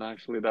that one,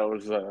 actually. That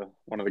was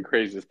one of the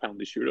craziest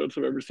penalty shootouts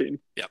I've ever seen.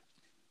 Yep.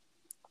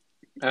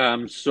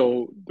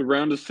 So the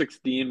round of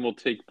 16 will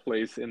take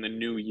place in the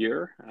new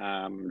year.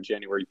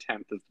 January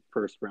 10th is the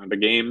first round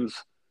of games.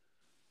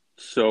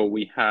 So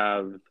we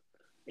have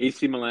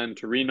AC Milan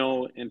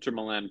Torino, Inter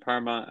Milan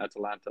Parma,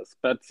 Atalanta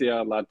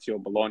Spezia, Lazio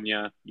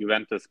Bologna,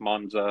 Juventus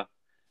Monza,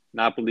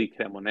 Napoli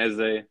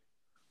Cremonese,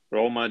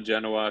 Roma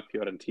Genoa,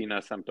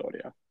 Fiorentina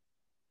Sampdoria.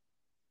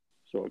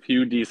 So a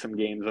few decent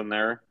games in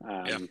there.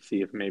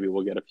 See if maybe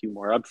we'll get a few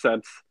more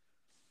upsets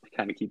to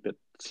kind of keep it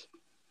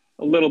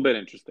a little bit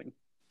interesting.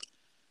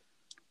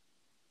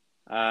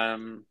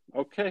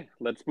 Okay,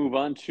 let's move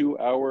on to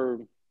our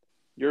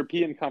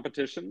European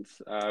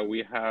competitions.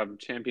 We have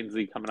Champions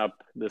League coming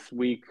up this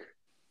week,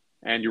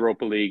 and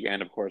Europa League,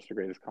 and of course the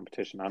greatest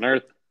competition on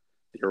earth,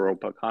 the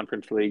Europa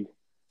Conference League.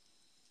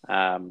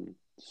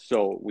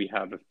 So we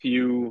have a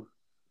few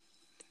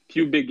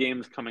big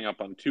games coming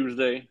up on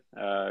Tuesday.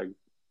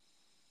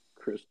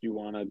 Chris, do you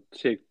want to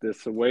take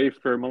this away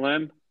for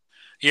Milan?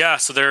 Yeah,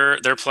 so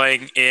they're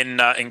playing in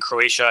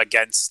Croatia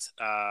against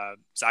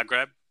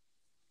Zagreb.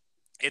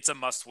 It's a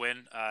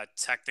must-win.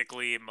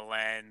 Technically,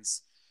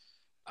 Milan's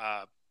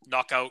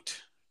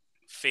knockout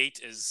fate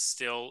is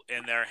still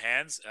in their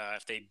hands.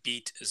 If they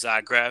beat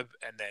Zagreb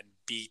and then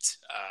beat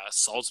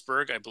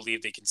Salzburg, I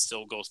believe they can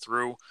still go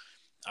through.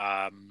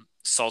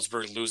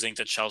 Salzburg losing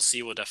to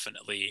Chelsea will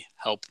definitely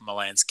help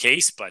Milan's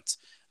case, but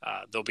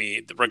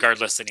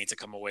regardless, they need to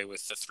come away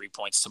with the 3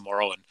 points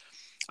tomorrow. And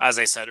as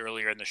I said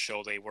earlier in the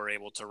show, they were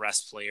able to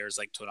rest players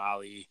like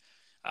Tonali,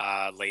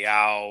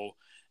 Leao.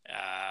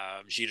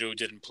 Giroud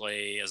didn't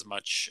play as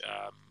much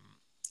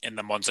in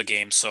the Monza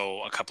game,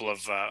 so a couple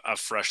of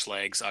fresh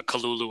legs.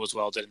 Kalulu as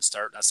well didn't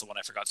start. That's the one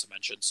I forgot to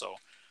mention. So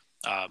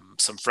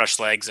some fresh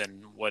legs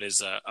and what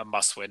is a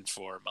must-win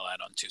for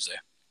Milan on Tuesday.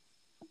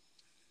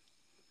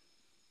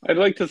 I'd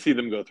like to see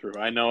them go through.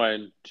 I know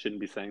I shouldn't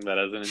be saying that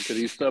as an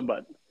Interista,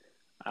 but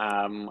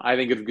I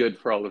think it's good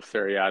for all of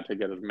Serie A to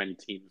get as many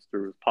teams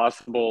through as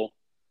possible.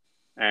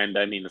 And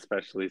I mean,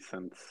 especially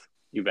since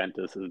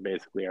Juventus is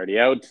basically already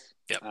out.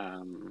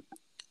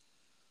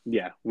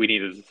 Yep. We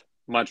need as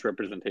much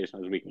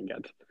representation as we can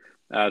get.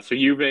 So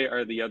Juve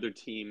are the other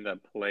team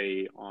that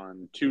play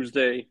on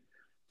Tuesday.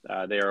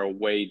 They are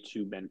away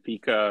to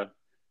Benfica.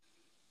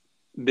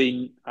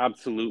 They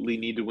absolutely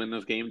need to win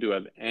this game to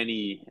have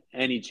any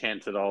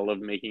chance at all of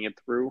making it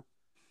through.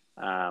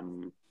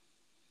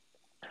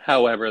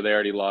 However, they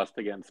already lost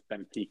against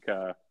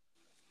Benfica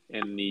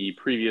in the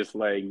previous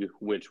leg,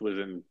 which was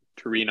in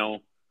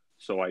Torino.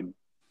 So I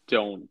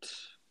don't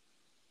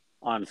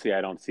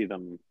see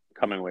them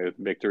coming away with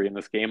victory in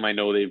this game. I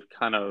know they've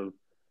kind of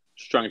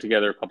strung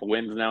together a couple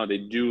wins now. They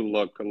do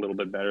look a little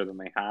bit better than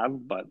they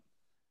have, but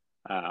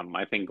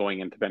I think going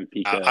into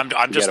Benfica,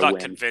 I'm just not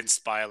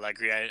convinced by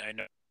Allegri. I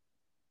know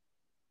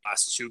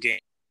last 2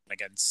 games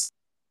against,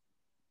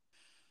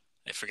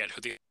 I forget who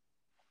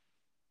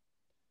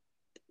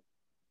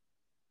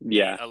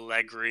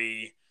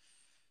Allegri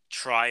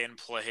try and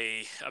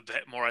play a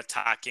bit more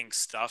attacking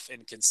stuff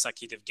in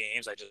consecutive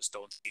games. I just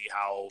don't see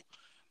how.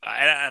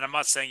 And I'm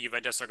not saying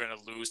Juventus are going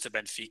to lose to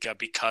Benfica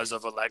because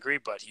of Allegri,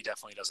 but he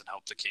definitely doesn't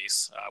help the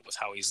case with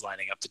how he's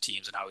lining up the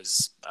teams and how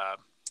he's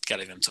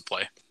getting them to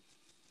play.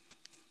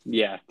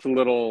 Yeah, it's a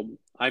little.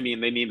 I mean,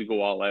 they need to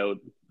go all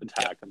out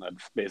attack, and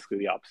that's basically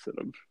the opposite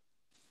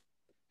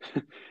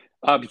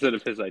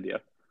of his idea.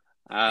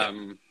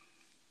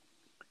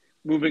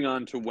 Moving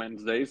on to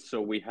Wednesday,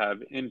 so we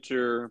have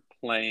Inter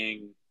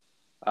playing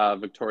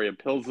Victoria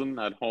Pilsen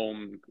at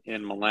home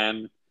in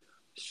Milan.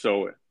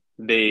 So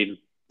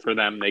for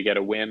them, they get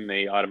a win,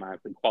 they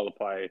automatically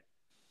qualify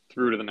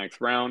through to the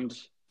next round.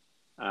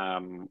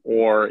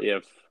 Or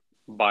if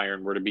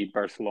Bayern were to beat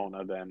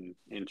Barcelona, then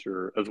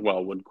Inter as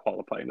well would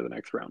qualify into the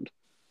next round.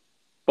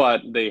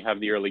 But they have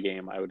the early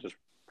game. I would just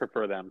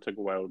prefer them to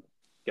go out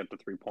get the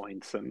 3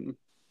 points and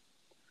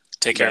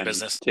Take care of then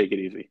business. take it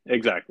easy.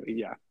 Exactly.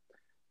 Yeah.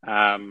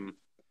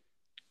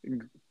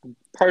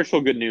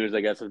 Partial good news,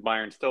 I guess, is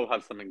Bayern still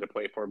has something to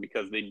play for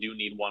because they do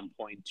need 1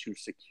 point to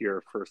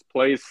secure first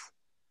place.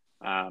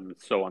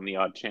 So on the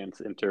odd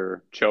chance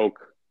Inter choke,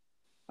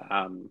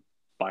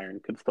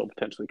 Bayern could still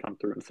potentially come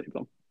through and save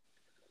them.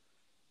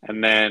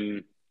 And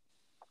then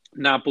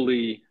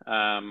Napoli,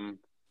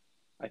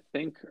 I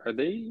think, are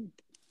they?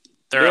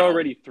 They're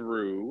already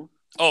through.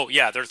 Oh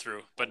yeah, they're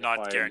through, but not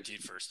Qualified.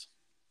 guaranteed first.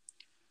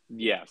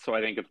 Yeah, so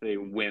I think if they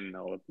win,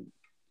 though.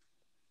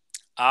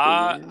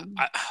 I'm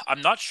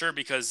not sure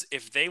because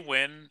if they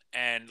win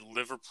and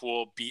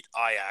Liverpool beat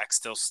Ajax,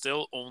 they'll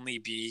still only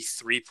be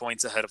 3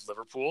 points ahead of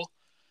Liverpool.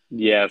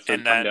 Yeah, so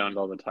And come then- down to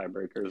all the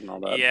tiebreakers and all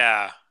that.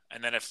 Yeah,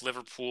 and then if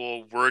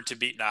Liverpool were to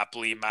beat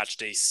Napoli match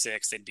day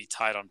 6, they'd be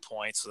tied on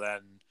points. So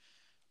then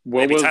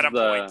What they'd be was tied on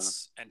the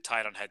points and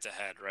tied on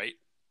head-to-head, right?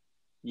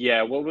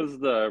 Yeah? What was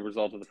the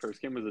result of the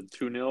first game? Was it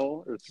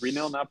 2-0 or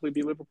 3-0? Napoli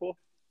beat Liverpool.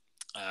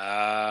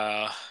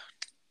 I'll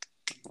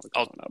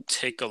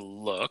take a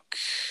look.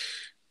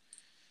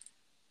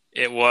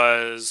 It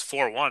was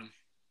 4-1.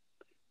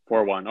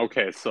 4-1.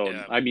 Okay, so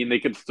Yeah. I mean they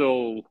could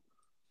still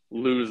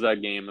lose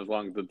that game as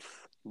long as it's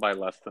by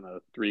less than a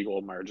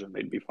 3-goal margin.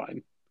 They'd be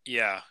fine.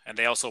 Yeah, and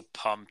they also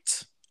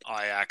pumped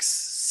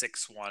Ajax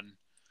 6-1.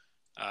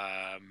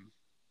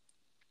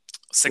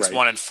 6-1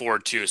 Right. and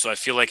 4-2. So I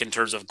feel like in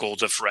terms of goal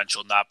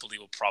differential, Napoli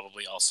will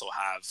probably also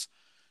have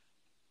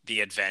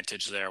the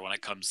advantage there when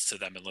it comes to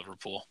them in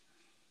Liverpool.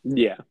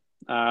 Yeah.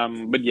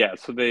 But yeah,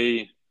 so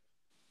they're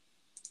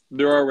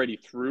already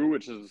through,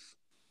 which is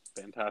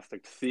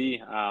fantastic to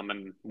see.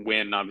 And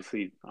win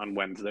obviously on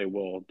Wednesday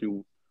will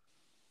do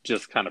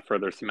just kind of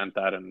further cement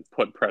that and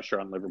put pressure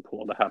on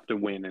Liverpool to have to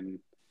win in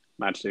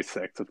match day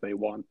 6 if they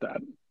want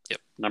that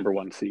number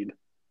 1 seed.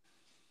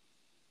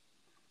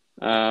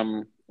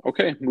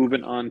 Okay,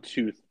 moving on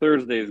to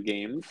Thursday's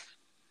games.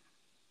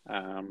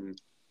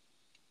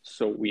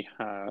 So we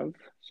have,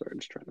 sorry,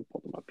 just trying to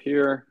pull them up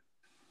here.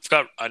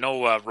 I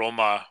know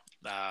Roma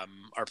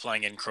are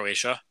playing in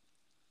Croatia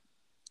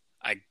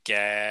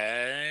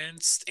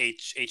against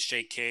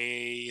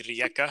HJK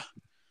Rijeka.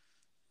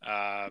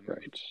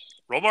 Right.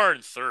 Roma are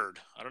in third.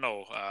 I don't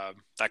know.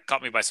 That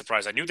caught me by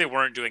surprise. I knew they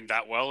weren't doing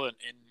that well in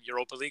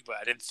Europa League, but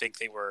I didn't think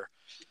they were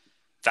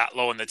that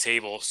low in the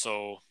table.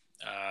 So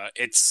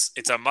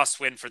it's a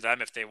must-win for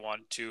them if they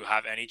want to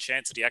have any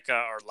chance. Rijeka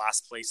are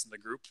last place in the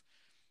group.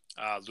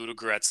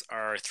 Ludogorets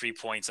are 3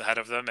 points ahead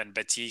of them, and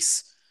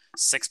Betis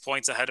 6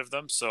 points ahead of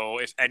them. So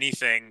if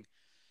anything,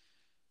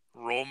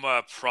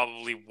 Roma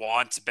probably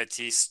want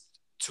Betis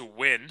to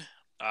win,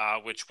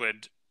 which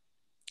would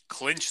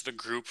clinch the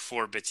group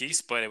for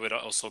Betis, but it would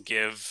also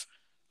give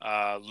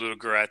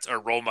Ludogorets or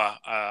Roma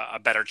a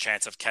better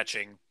chance of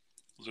catching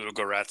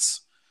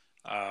Ludogorets.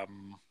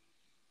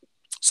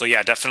 So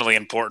yeah, definitely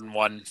important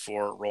one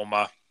for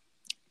Roma.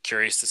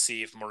 Curious to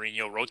see if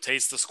Mourinho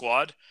rotates the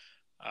squad.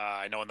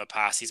 I know in the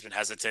past he's been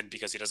hesitant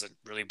because he doesn't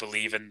really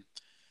believe in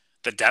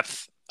the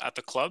depth at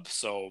the club.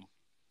 So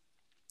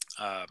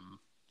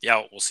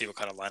yeah, we'll see what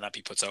kind of lineup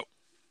he puts out.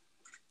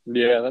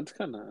 Yeah, that's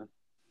kind of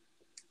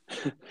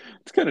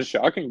it's kind of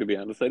shocking, to be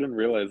honest. I didn't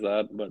realize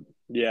that, but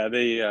yeah,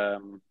 they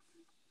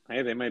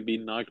might be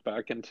knocked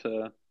back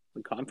into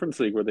the Conference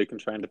League where they can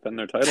try and defend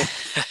their title.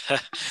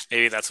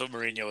 Maybe that's what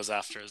Mourinho was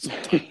after his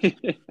whole time.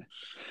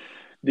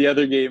 The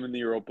other game in the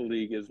Europa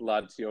League is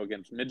Lazio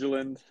against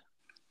Midtjylland.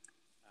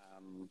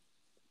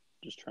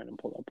 Just trying to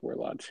pull up where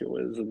Lazio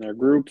is in their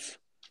groups.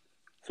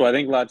 So I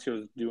think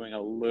Lazio is doing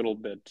a little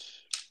bit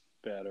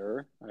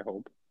better, I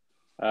hope.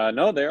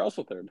 No, they're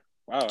also third.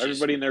 Wow,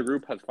 everybody in their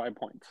group has 5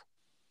 points.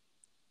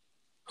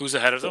 Who's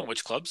ahead of them?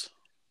 Which clubs?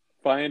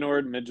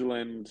 Feyenoord,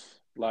 Midtjylland,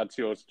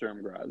 Lazio,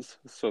 Sturm Graz.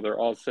 So they're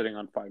all sitting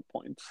on 5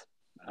 points.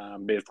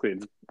 Basically,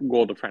 it's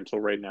goal differential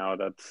right now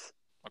that's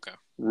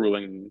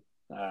ruling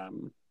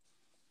the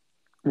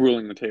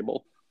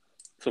table.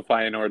 So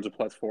Feyenoord's a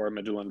 +4,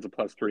 Midtjylland's a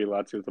 +3,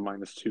 Lazio's a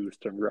 -2,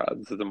 Sturm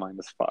Graz is a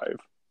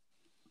 -5.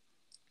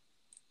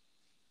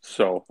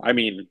 So, I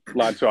mean,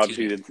 Lazio,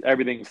 obviously,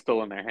 everything's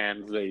still in their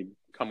hands. They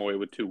come away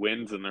with 2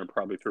 wins, and they're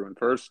probably through in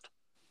first.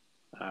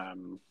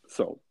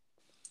 So,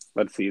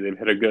 let's see. They've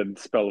hit a good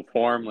spell of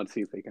form. Let's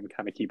see if they can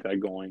kind of keep that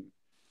going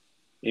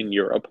in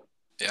Europe.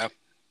 Yeah.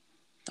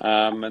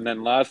 And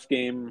then last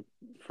game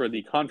for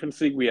the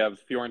Conference League, we have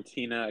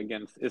Fiorentina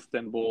against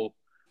Istanbul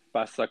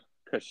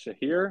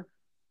Başakşehir.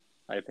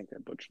 I think I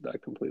butchered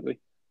that completely.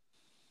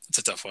 It's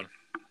a tough one.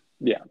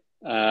 Yeah.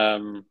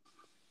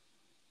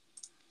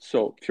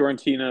 So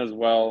Fiorentina as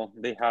well,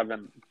 they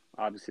haven't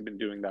obviously been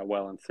doing that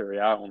well in Serie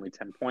A, only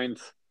 10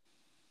 points.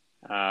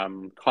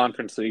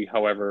 Conference League,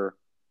 however,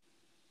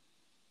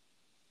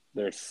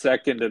 they're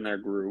second in their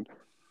group.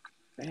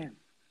 Man,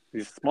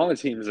 these smaller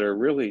teams are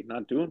really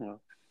not doing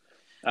well.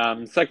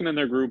 Second in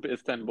their group,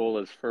 Istanbul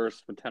is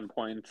first with 10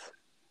 points.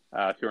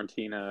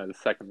 Fiorentina is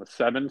second with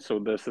 7, so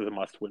this is a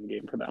must-win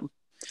game for them.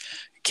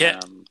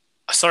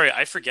 Sorry,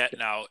 I forget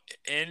now.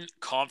 In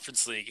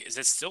Conference League, is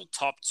it still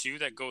top 2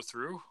 that go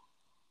through?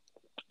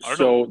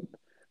 So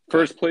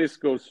First place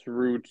goes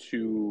through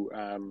to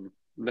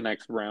the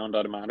next round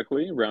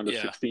automatically, round of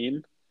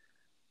 16.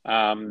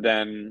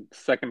 Then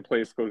second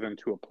place goes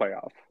into a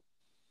playoff.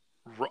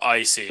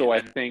 I see. So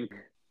I think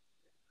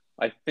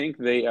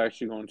they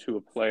actually go into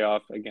a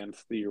playoff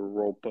against the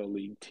Europa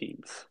League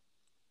teams.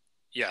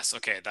 Yes.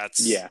 Okay.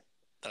 That's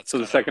So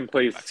the second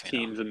place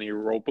teams in the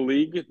Europa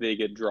League, they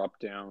get dropped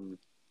down.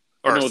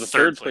 Or no, the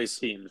third place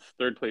teams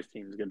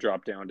get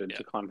dropped down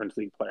into Conference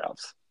League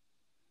playoffs.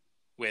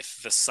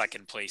 With the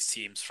second place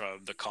teams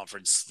from the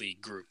Conference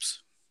League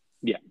groups.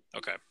 Yeah.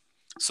 Okay.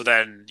 So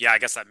then, I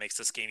guess that makes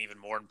this game even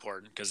more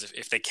important because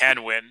if they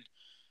can win,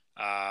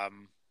 I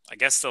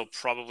guess they'll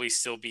probably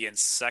still be in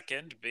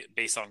second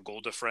based on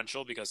goal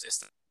differential because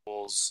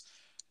Istanbul's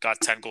got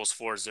 10 goals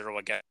 4-0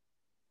 again.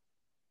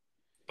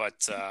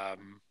 But, a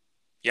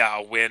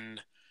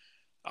win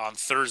on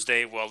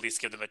Thursday will at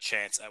least give them a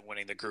chance at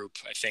winning the group.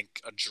 I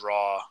think a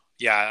draw,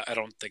 I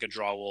don't think a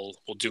draw will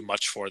do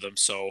much for them.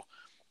 So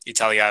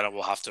Italiano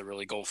will have to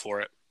really go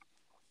for it.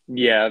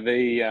 Yeah,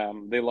 they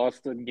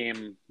lost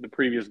the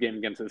previous game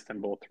against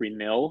Istanbul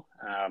 3-0.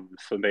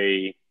 So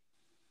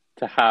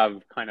to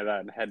have kind of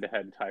that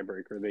head-to-head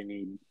tiebreaker, they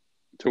need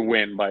to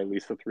win by at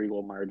least a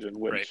 3-goal margin,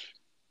 which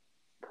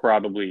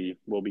probably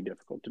will be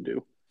difficult to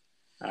do.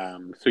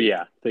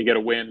 They get a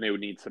win. They would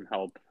need some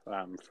help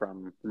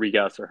from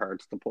Rigas or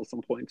Hearts to pull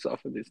some points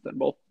off of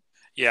Istanbul.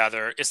 Yeah,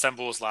 their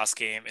Istanbul's last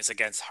game is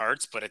against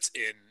Hearts, but it's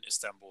in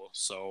Istanbul.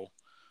 So,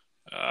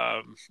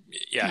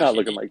 not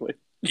looking likely.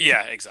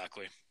 Yeah,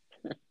 exactly.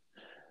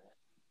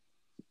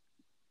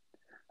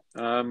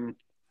 But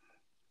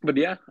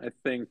I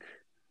think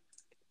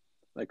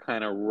that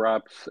kind of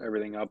wraps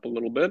everything up a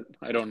little bit.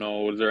 I don't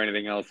know. Is there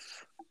anything else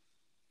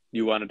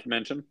you wanted to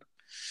mention?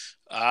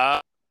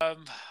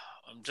 I'm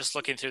just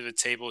looking through the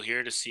table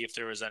here to see if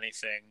there was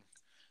anything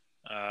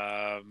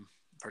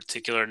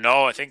particular.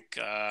 No, I think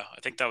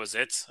that was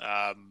it.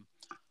 I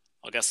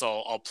guess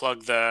I'll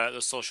plug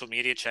the social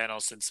media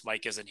channels since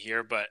Mike isn't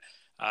here. But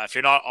if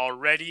you're not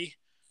already,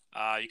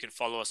 you can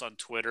follow us on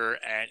Twitter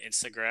and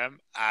Instagram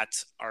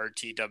at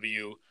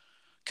RTW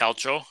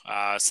Calcio.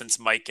 Since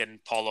Mike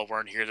and Paulo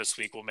weren't here this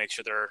week, we'll make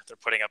sure they're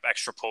putting up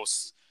extra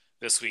posts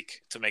this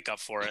week to make up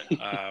for it.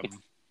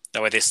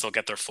 That way they still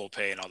get their full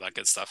pay and all that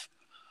good stuff.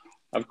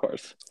 Of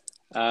course.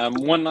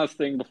 One last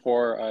thing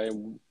before I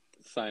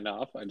sign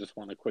off, I just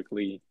want to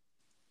quickly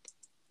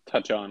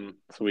touch on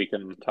so we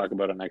can talk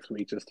about it next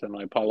week, just to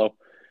annoy Paulo.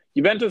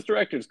 Juventus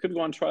directors could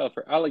go on trial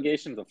for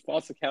allegations of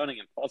false accounting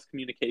and false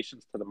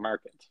communications to the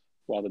market,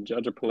 while the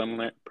judge of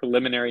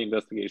preliminary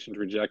investigations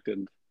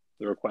rejected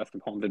the request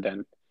of home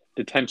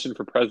detention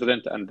for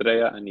President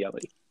Andrea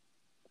Agnelli.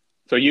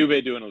 So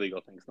Juve doing illegal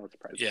things, no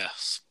surprise.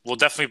 Yes, we'll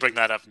definitely bring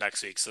that up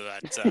next week so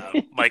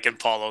that Mike and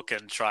Paulo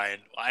can try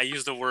and – I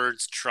use the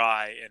words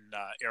try in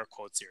air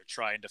quotes here,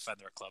 try and defend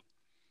their club.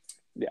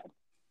 Yeah.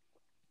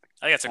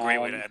 I think that's a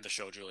great way to end the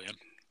show, Julian.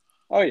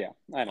 Oh, yeah.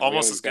 I know.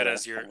 Almost as good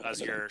as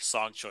your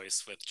song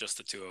choice with just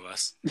the two of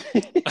us.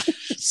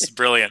 It's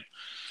brilliant.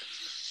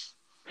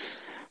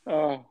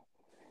 Of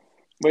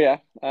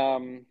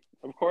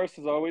course,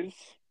 as always,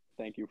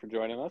 thank you for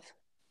joining us.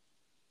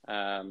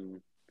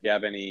 If you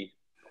have any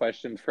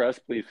questions for us,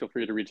 please feel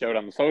free to reach out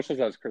on the socials,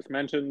 as Chris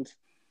mentioned.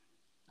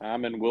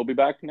 And we'll be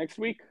back next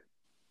week.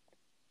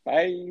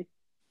 Bye.